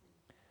me."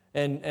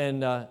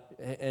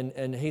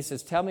 And he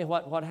says, "Tell me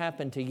what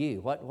happened to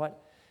you.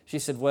 What?" She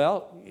said,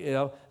 "Well,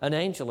 an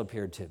angel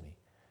appeared to me."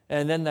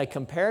 And then they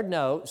compared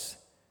notes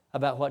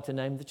about what to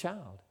name the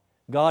child.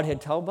 God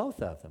had told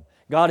both of them.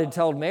 God had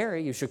told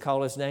Mary, "You should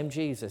call his name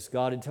Jesus."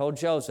 God had told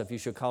Joseph, "You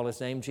should call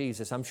his name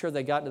Jesus." I'm sure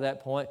they got to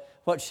that point.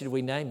 What should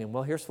we name him?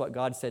 Well, here's what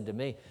God said to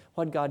me.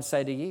 What did God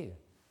say to you?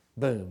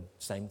 Boom,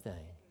 same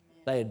thing.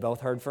 They had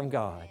both heard from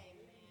God.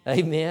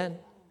 Amen.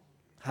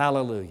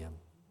 Hallelujah.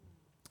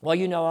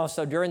 Well,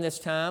 also during this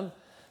time,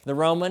 the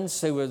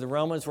Romans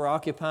were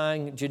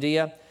occupying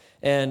Judea,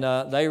 and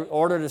they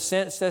ordered a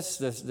census.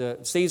 The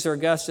Caesar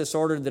Augustus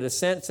ordered that a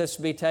census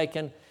be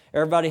taken.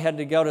 Everybody had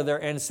to go to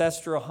their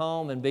ancestral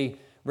home and be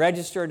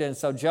registered, and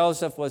so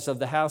Joseph was of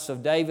the house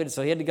of David,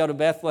 so he had to go to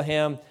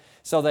Bethlehem.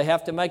 So they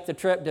have to make the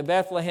trip to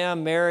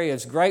Bethlehem. Mary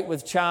is great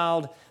with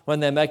child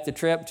when they make the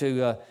trip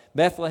to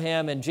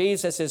Bethlehem, and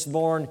Jesus is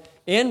born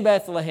in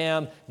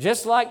Bethlehem,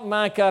 just like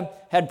Micah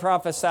had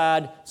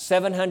prophesied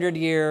 700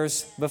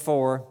 years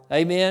before.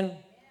 Amen?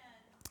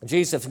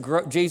 Jesus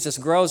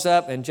grows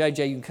up, and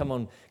JJ, you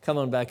can come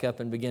on back up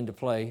and begin to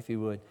play if you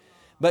would.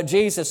 But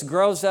Jesus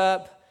grows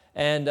up,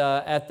 and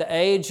at the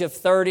age of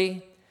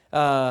 30,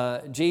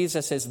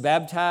 Jesus is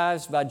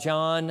baptized by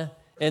John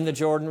in the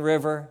Jordan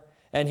River,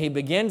 and he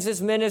begins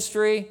his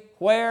ministry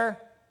where?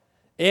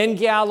 In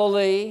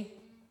Galilee,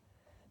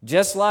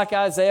 just like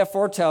Isaiah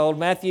foretold.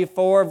 Matthew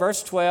 4,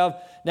 verse 12,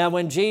 Now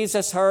when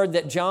Jesus heard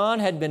that John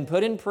had been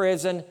put in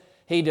prison,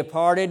 he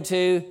departed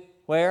to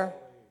where?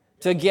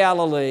 To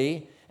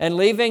Galilee. And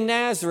leaving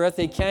Nazareth,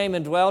 he came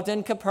and dwelt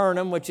in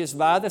Capernaum, which is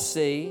by the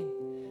sea,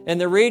 in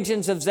the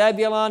regions of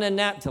Zebulun and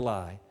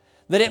Naphtali,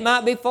 that it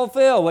might be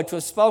fulfilled, which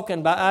was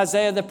spoken by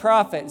Isaiah the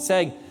prophet,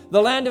 saying,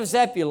 the land of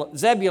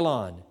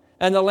Zebulun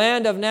and the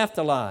land of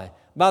Naphtali,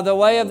 by the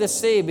way of the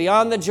sea,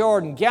 beyond the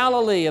Jordan,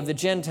 Galilee of the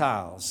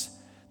Gentiles.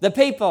 The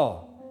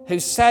people who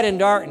sat in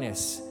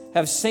darkness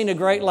have seen a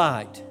great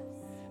light.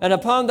 And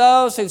upon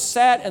those who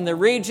sat in the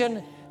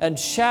region and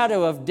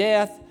shadow of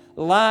death,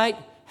 light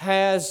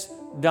has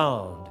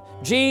dawned.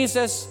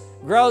 Jesus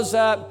grows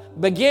up,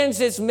 begins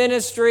his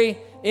ministry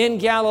in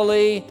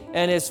Galilee,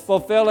 and is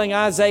fulfilling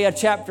Isaiah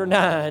chapter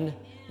 9,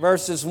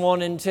 verses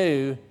 1 and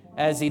 2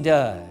 as he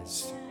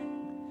does.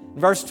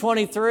 Verse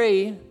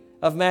 23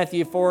 of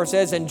Matthew 4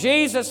 says, and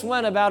Jesus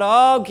went about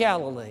all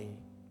Galilee,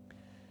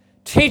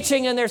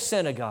 teaching in their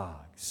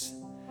synagogues,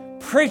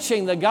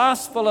 preaching the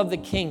gospel of the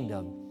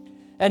kingdom,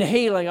 and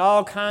healing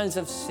all kinds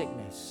of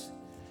sickness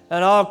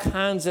and all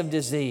kinds of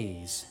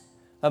disease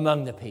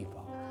among the people.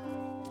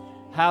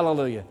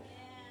 Hallelujah.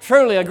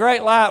 Truly a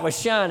great light was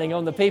shining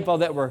on the people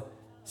that were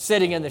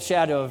sitting in the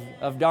shadow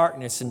of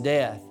darkness and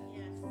death.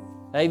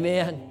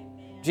 Amen.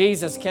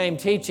 Jesus came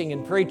teaching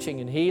and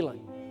preaching and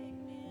healing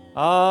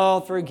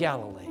all through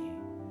Galilee.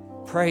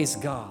 Praise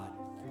God.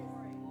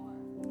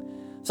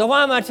 So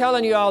why am I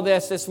telling you all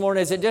this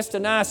morning? Is it just a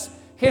nice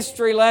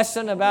history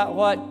lesson about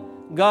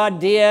what God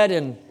did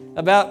and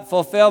about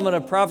fulfillment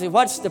of prophecy?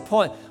 What's the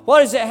point?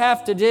 What does it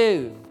have to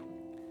do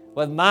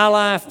with my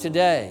life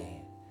today?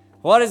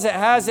 How does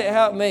it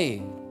help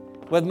me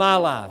with my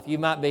life? You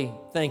might be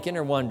thinking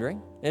or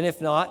wondering. And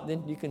if not,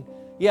 then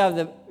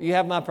you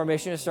have my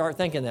permission to start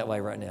thinking that way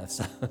right now.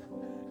 So,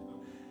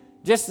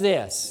 just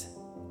this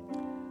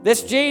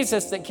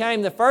Jesus that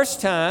came the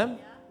first time,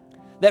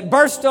 that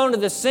burst onto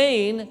the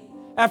scene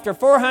after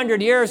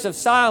 400 years of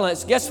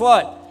silence, guess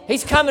what?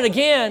 He's coming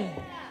again.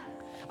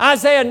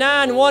 Isaiah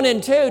 9, 1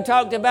 and 2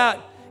 talked about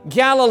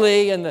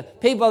Galilee and the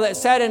people that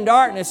sat in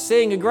darkness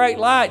seeing a great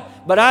light.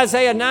 But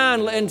Isaiah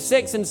 9 and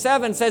 6 and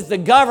 7 says the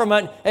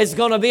government is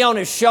going to be on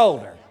his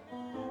shoulder.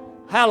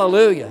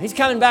 Hallelujah. He's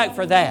coming back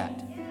for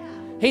that.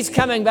 He's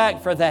coming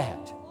back for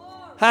that.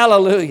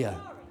 Hallelujah.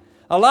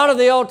 A lot of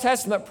the Old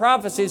Testament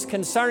prophecies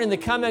concerning the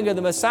coming of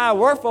the Messiah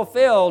were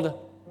fulfilled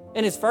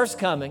in his first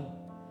coming.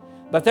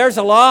 But there's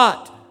a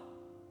lot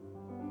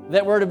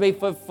that were to be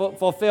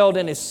fulfilled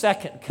in his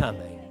second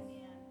coming.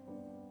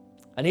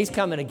 And he's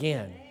coming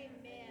again.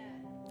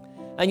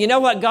 And you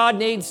know what God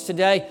needs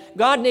today?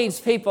 God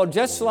needs people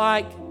just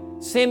like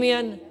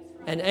Simeon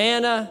and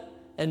Anna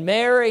and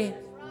Mary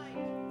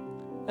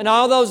and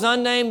all those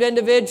unnamed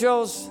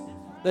individuals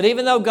that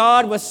even though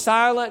God was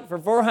silent for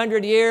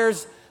 400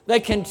 years, they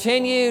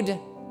continued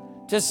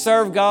to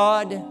serve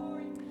God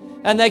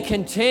and they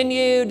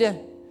continued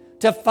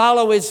to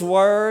follow His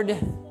Word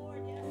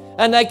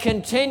and they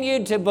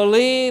continued to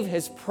believe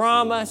His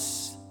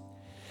promise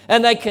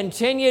and they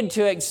continued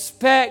to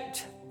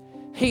expect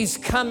He's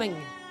coming.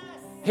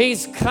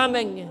 He's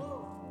coming.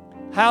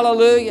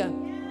 Hallelujah.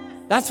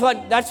 That's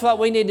what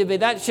we need to be.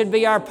 That should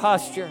be our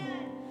posture.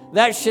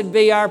 That should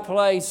be our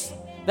place.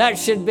 That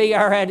should be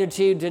our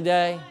attitude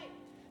today.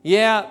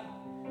 Yeah,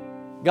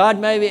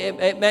 God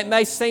it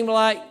may seem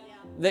like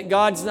that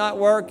God's not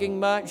working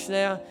much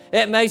now.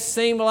 It may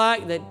seem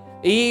like that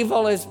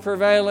evil is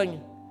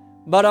prevailing.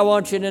 But I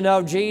want you to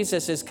know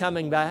Jesus is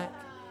coming back.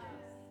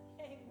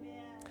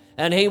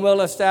 And He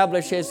will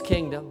establish His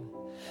kingdom.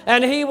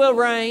 And He will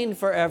reign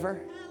forever.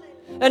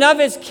 And of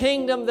His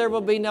kingdom there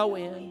will be no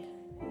end.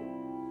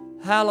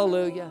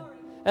 Hallelujah.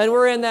 And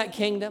we're in that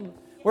kingdom.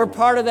 We're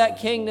part of that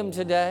kingdom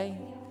today.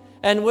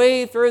 And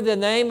we, through the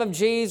name of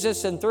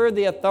Jesus and through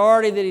the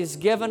authority that He's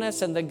given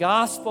us and the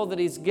gospel that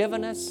He's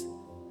given us,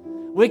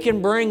 we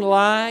can bring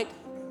light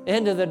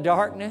into the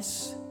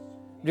darkness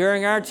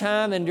during our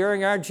time and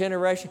during our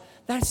generation.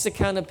 That's the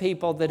kind of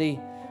people that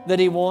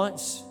He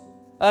wants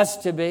us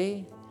to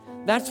be.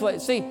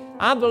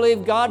 I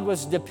believe God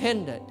was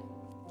dependent.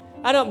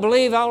 I don't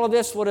believe all of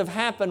this would have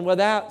happened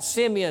without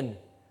Simeon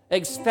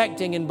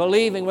expecting and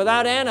believing,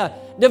 without Anna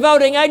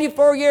devoting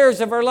 84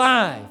 years of her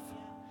life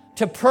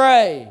to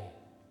pray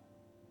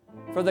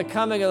for the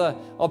coming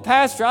of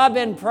Pastor, I've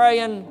been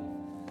praying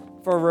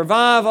for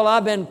revival.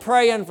 I've been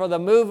praying for the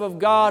move of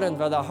God and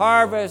for the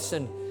harvest.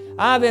 And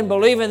I've been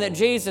believing that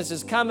Jesus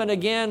is coming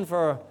again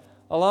for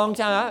a long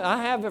time.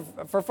 I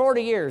have for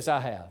 40 years,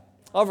 I have.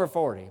 Over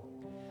 40.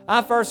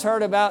 I first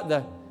heard about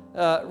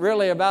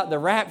the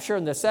rapture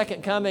and the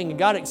second coming and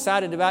got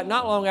excited about it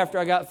not long after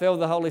I got filled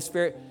with the Holy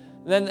Spirit.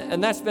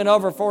 And that's been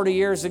over 40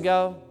 years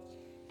ago.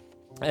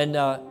 And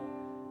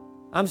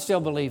I'm still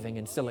believing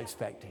and still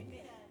expecting.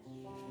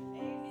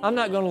 I'm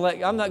not going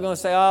to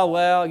say, oh,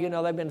 well,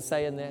 they've been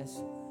saying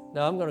this.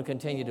 No, I'm going to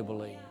continue to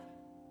believe.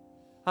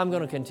 I'm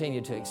going to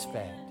continue to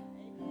expect.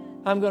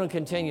 I'm going to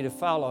continue to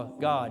follow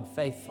God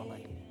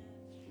faithfully.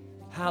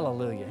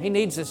 Hallelujah. He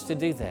needs us to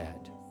do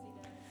that.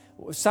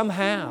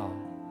 Somehow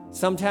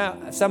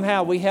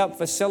we help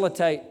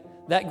facilitate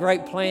that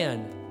great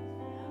plan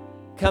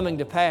coming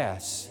to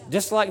pass,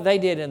 just like they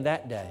did in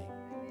that day.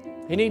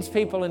 He needs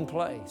people in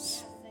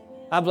place.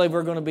 I believe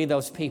we're going to be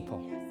those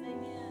people.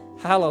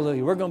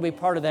 Hallelujah. We're going to be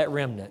part of that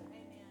remnant.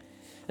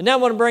 And now I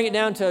want to bring it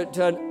down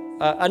to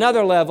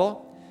another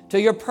level, to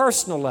your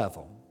personal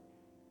level.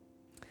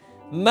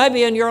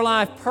 Maybe in your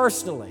life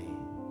personally,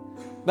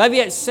 maybe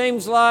it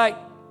seems like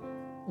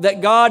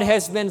that God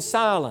has been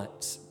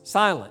silent.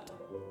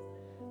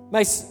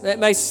 It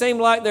may seem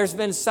like there's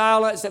been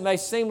silence. It may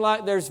seem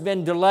like there's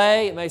been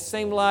delay. It may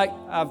seem like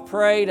I've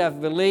prayed, I've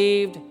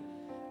believed,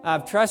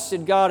 I've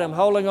trusted God, I'm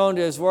holding on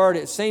to His Word.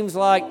 It seems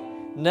like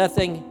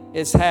nothing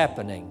is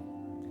happening.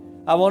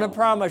 I want to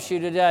promise you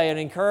today and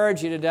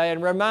encourage you today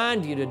and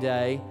remind you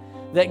today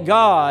that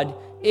God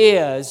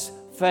is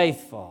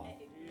faithful.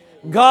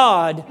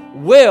 God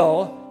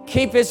will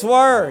keep His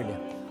Word.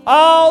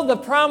 All the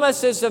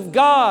promises of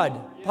God,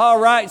 Paul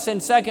writes in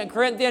 2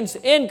 Corinthians,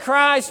 in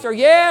Christ are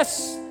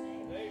yes,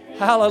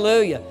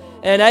 hallelujah,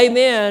 and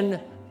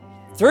amen,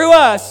 through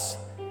us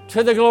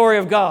to the glory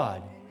of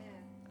God.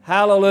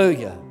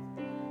 Hallelujah.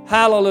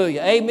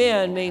 Hallelujah.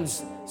 Amen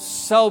means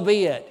so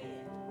be it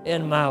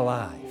in my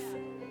life.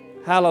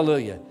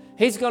 Hallelujah.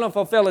 He's going to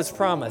fulfill His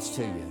promise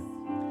to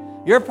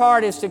you. Your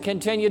part is to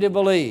continue to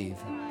believe,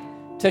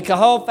 to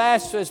hold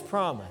fast to His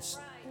promise,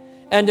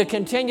 and to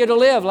continue to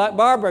live like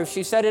Barbara.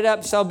 She set it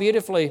up so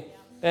beautifully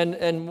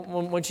and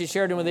when she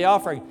shared Him with the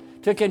offering,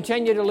 to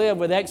continue to live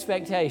with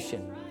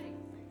expectation.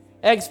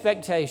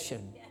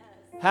 Expectation.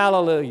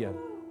 Hallelujah.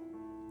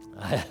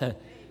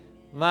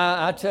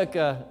 I took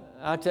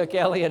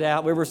Elliot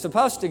out. We were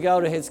supposed to go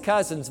to his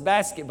cousin's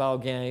basketball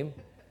game.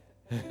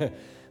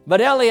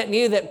 But Elliot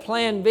knew that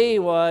plan B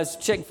was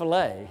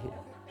Chick-fil-A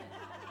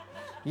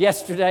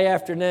yesterday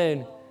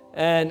afternoon.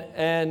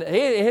 And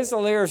his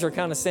little ears are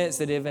kind of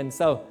sensitive. And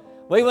so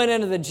we went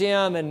into the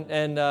gym,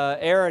 and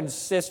Aaron's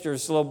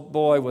sister's little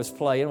boy was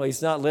playing. Well,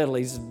 he's not little.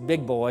 He's a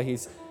big boy.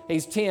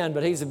 He's 10,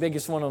 but he's the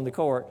biggest one on the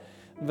court.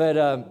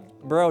 But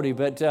Brody.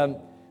 But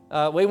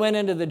we went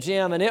into the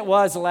gym, and it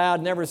was loud,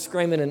 and they were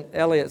screaming. And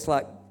Elliot's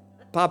like,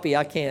 Poppy,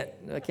 I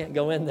can't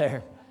go in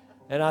there.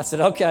 And I said,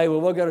 okay, well,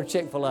 we'll go to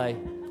Chick-fil-A.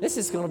 This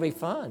is going to be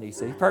fun, he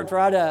said. He perked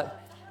right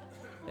up.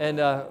 And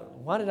I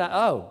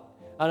know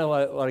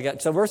what I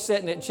got. So we're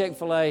sitting at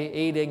Chick-fil-A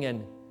eating,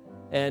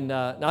 and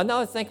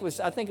I think it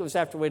was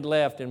after we'd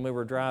left, and we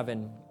were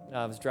driving.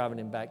 I was driving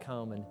him back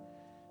home, and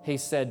he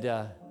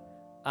said,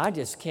 I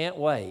just can't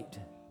wait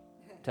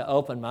to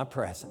open my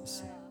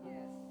presents.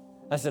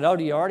 I said, oh,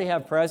 do you already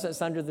have presents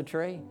under the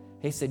tree?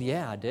 He said,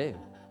 yeah, I do.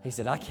 He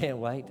said, I can't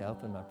wait to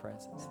open my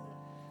presents.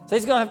 So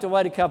he's going to have to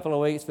wait a couple of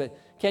weeks, but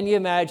can you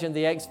imagine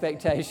the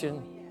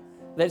expectation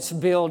that's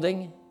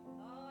building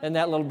in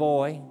that little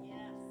boy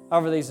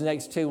over these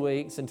next 2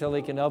 weeks until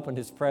he can open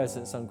his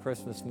presents on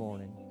Christmas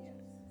morning?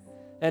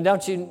 And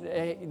don't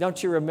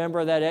you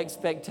remember that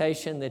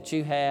expectation that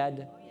you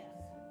had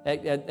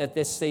at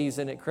this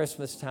season at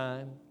Christmas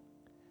time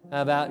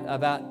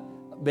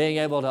about being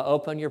able to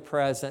open your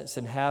presents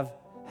and have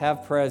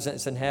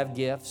presents and have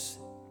gifts?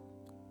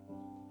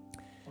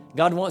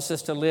 God wants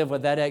us to live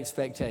with that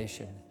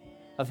expectation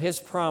of His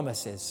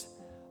promises,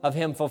 of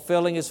Him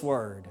fulfilling His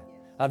Word,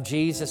 of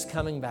Jesus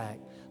coming back.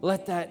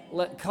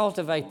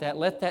 Cultivate that.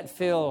 Let that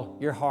fill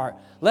your heart.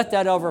 Let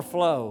that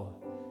overflow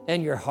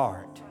in your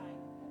heart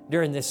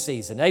during this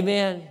season.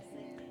 Amen.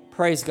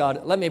 Praise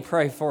God. Let me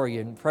pray for you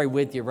and pray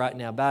with you right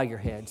now. Bow your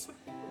heads.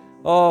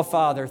 Oh,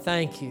 Father,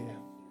 thank you.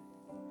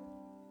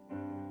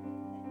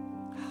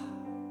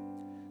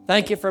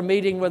 Thank you for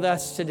meeting with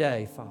us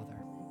today, Father.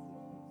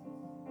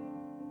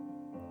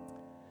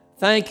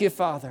 Thank you,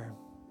 Father.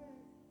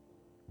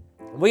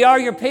 We are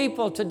your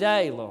people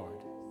today, Lord.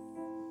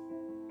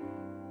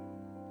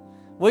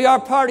 We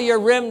are part of your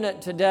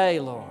remnant today,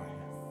 Lord,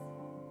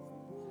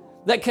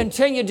 that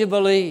continue to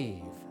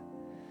believe,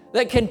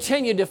 that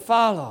continue to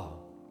follow.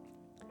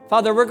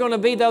 Father, we're going to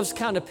be those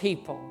kind of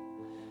people.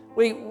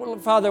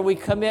 Father, we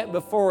commit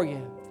before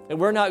you that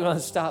we're not going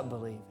to stop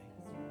believing,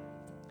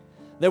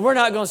 that we're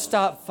not going to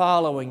stop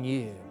following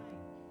you.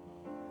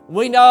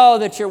 We know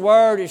that your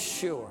word is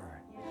sure.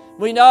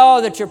 We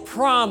know that your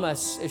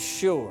promise is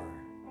sure.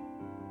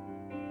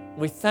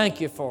 We thank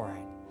you for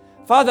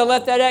it. Father,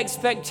 let that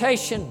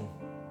expectation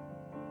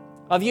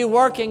of you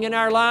working in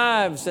our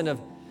lives and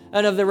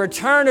of the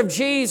return of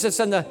Jesus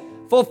and the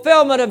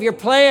fulfillment of your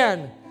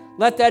plan,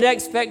 let that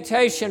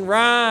expectation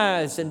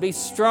rise and be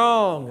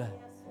strong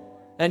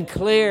and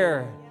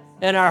clear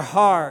in our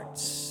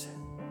hearts.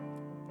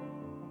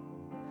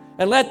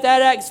 And let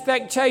that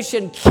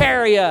expectation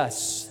carry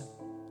us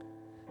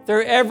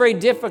through every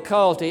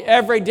difficulty,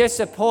 every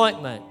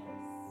disappointment,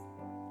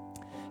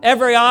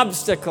 every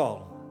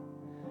obstacle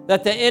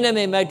that the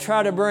enemy may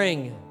try to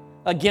bring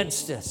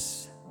against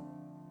us.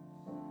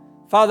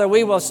 Father,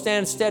 we will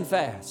stand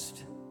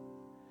steadfast.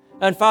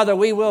 And Father,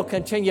 we will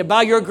continue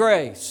by your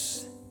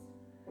grace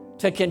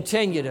to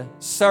continue to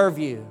serve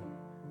you,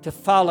 to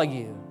follow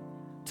you,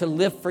 to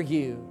live for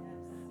you.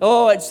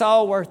 Oh, it's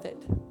all worth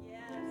it.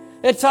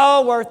 It's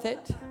all worth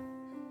it.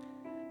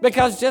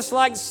 Because just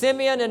like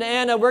Simeon and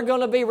Anna, we're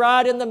going to be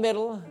right in the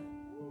middle.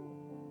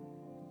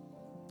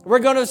 We're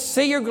going to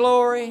see your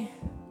glory.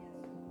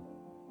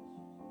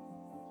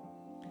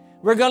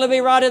 We're going to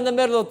be right in the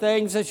middle of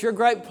things as your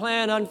great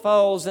plan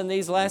unfolds in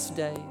these last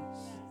days.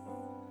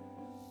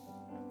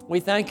 We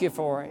thank you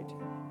for it.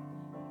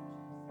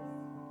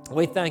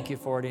 We thank you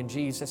for it in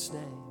Jesus'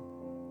 name.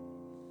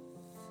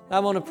 I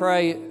want to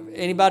pray,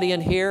 anybody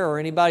in here or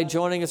anybody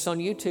joining us on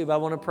YouTube, I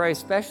want to pray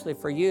especially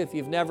for you if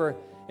you've never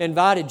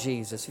invited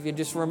Jesus. If you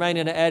just remain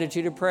in an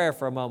attitude of prayer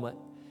for a moment.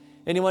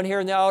 Anyone here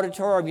in the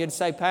auditorium, you'd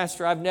say,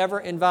 Pastor, I've never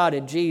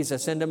invited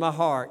Jesus into my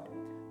heart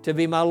to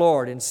be my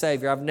Lord and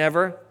Savior. I've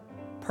never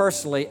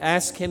personally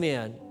asked Him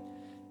in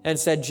and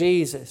said,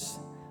 Jesus,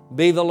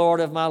 be the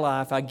Lord of my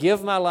life. I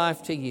give my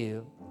life to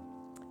you.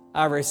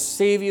 I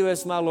receive you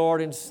as my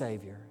Lord and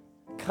Savior.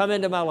 Come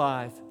into my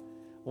life.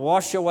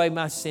 Wash away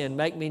my sin.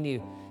 Make me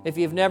new. If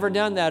you've never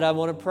done that, I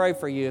want to pray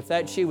for you. If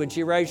that's you, would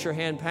you raise your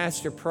hand?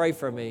 Pastor, pray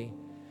for me.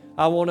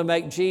 I want to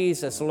make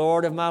Jesus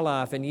Lord of my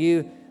life. And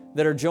you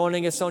that are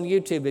joining us on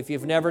YouTube, if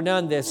you've never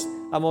done this,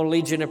 I'm going to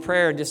lead you in a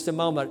prayer in just a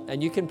moment.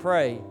 And you can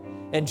pray.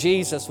 And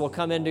Jesus will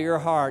come into your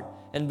heart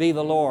and be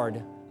the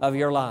Lord of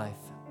your life.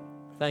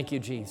 Thank you,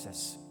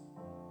 Jesus.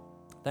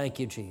 Thank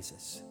you,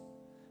 Jesus.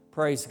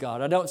 Praise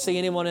God. I don't see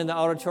anyone in the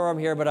auditorium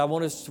here, but I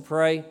want us to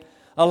pray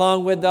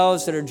along with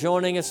those that are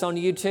joining us on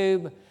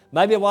YouTube,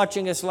 maybe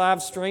watching us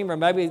live stream, or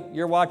maybe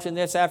you're watching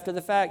this after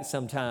the fact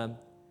sometime.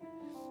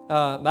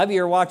 Maybe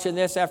you're watching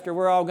this after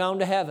we're all gone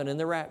to heaven in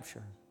the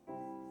rapture.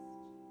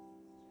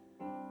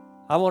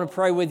 I want to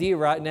pray with you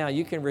right now.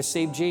 You can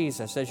receive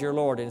Jesus as your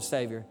Lord and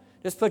Savior.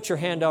 Just put your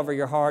hand over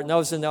your heart. And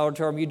those in the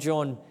auditorium,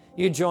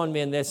 you join me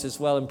in this as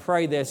well and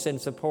pray this in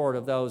support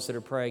of those that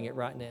are praying it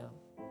right now.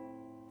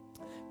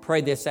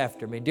 Pray this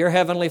after me. Dear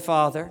Heavenly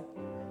Father,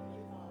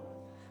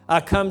 I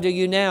come to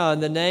you now in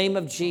the name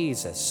of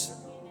Jesus.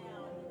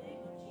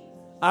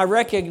 I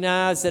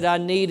recognize that I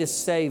need a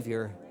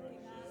Savior.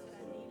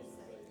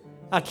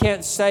 I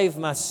can't save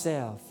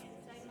myself.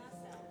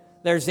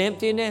 There's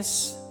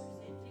emptiness.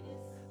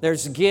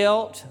 There's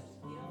guilt.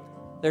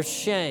 There's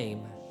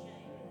shame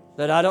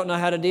that I don't know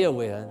how to deal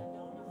with.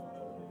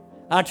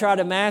 I try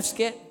to mask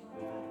it.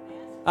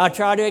 I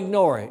try to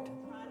ignore it.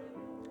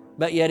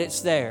 But yet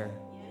it's there.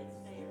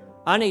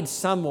 I need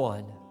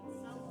someone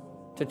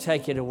to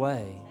take it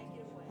away.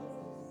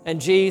 And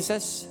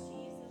Jesus,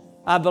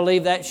 I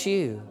believe that's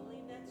you.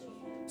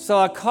 So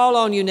I call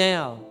on you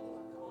now.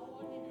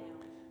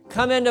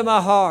 Come into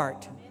my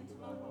heart.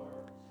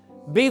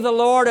 Be the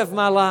Lord of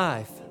my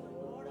life.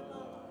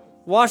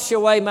 Wash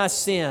away my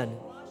sin.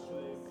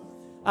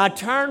 I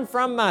turn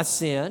from my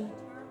sin.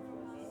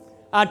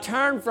 I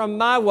turn from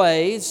my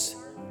ways.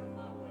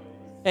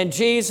 And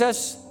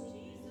Jesus,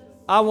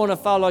 I want to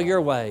follow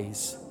your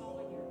ways.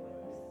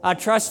 I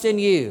trust in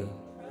you.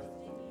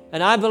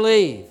 And I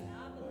believe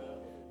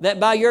that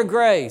by your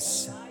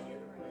grace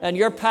and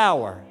your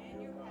power,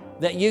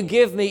 that you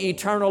give me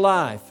eternal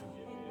life.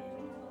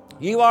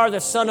 You are the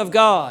Son of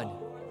God.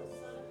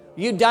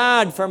 You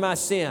died for my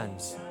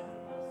sins.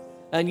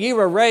 And you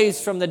were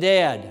raised from the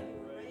dead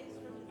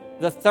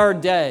the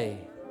third day.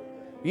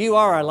 You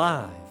are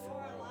alive.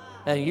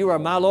 And you are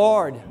my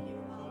Lord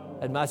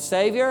and my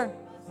Savior.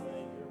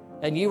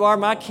 And you are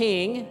my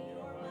King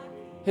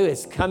who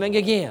is coming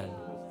again.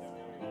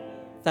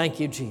 Thank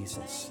you,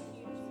 Jesus.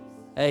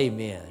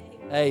 Amen.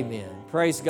 Amen. Praise God.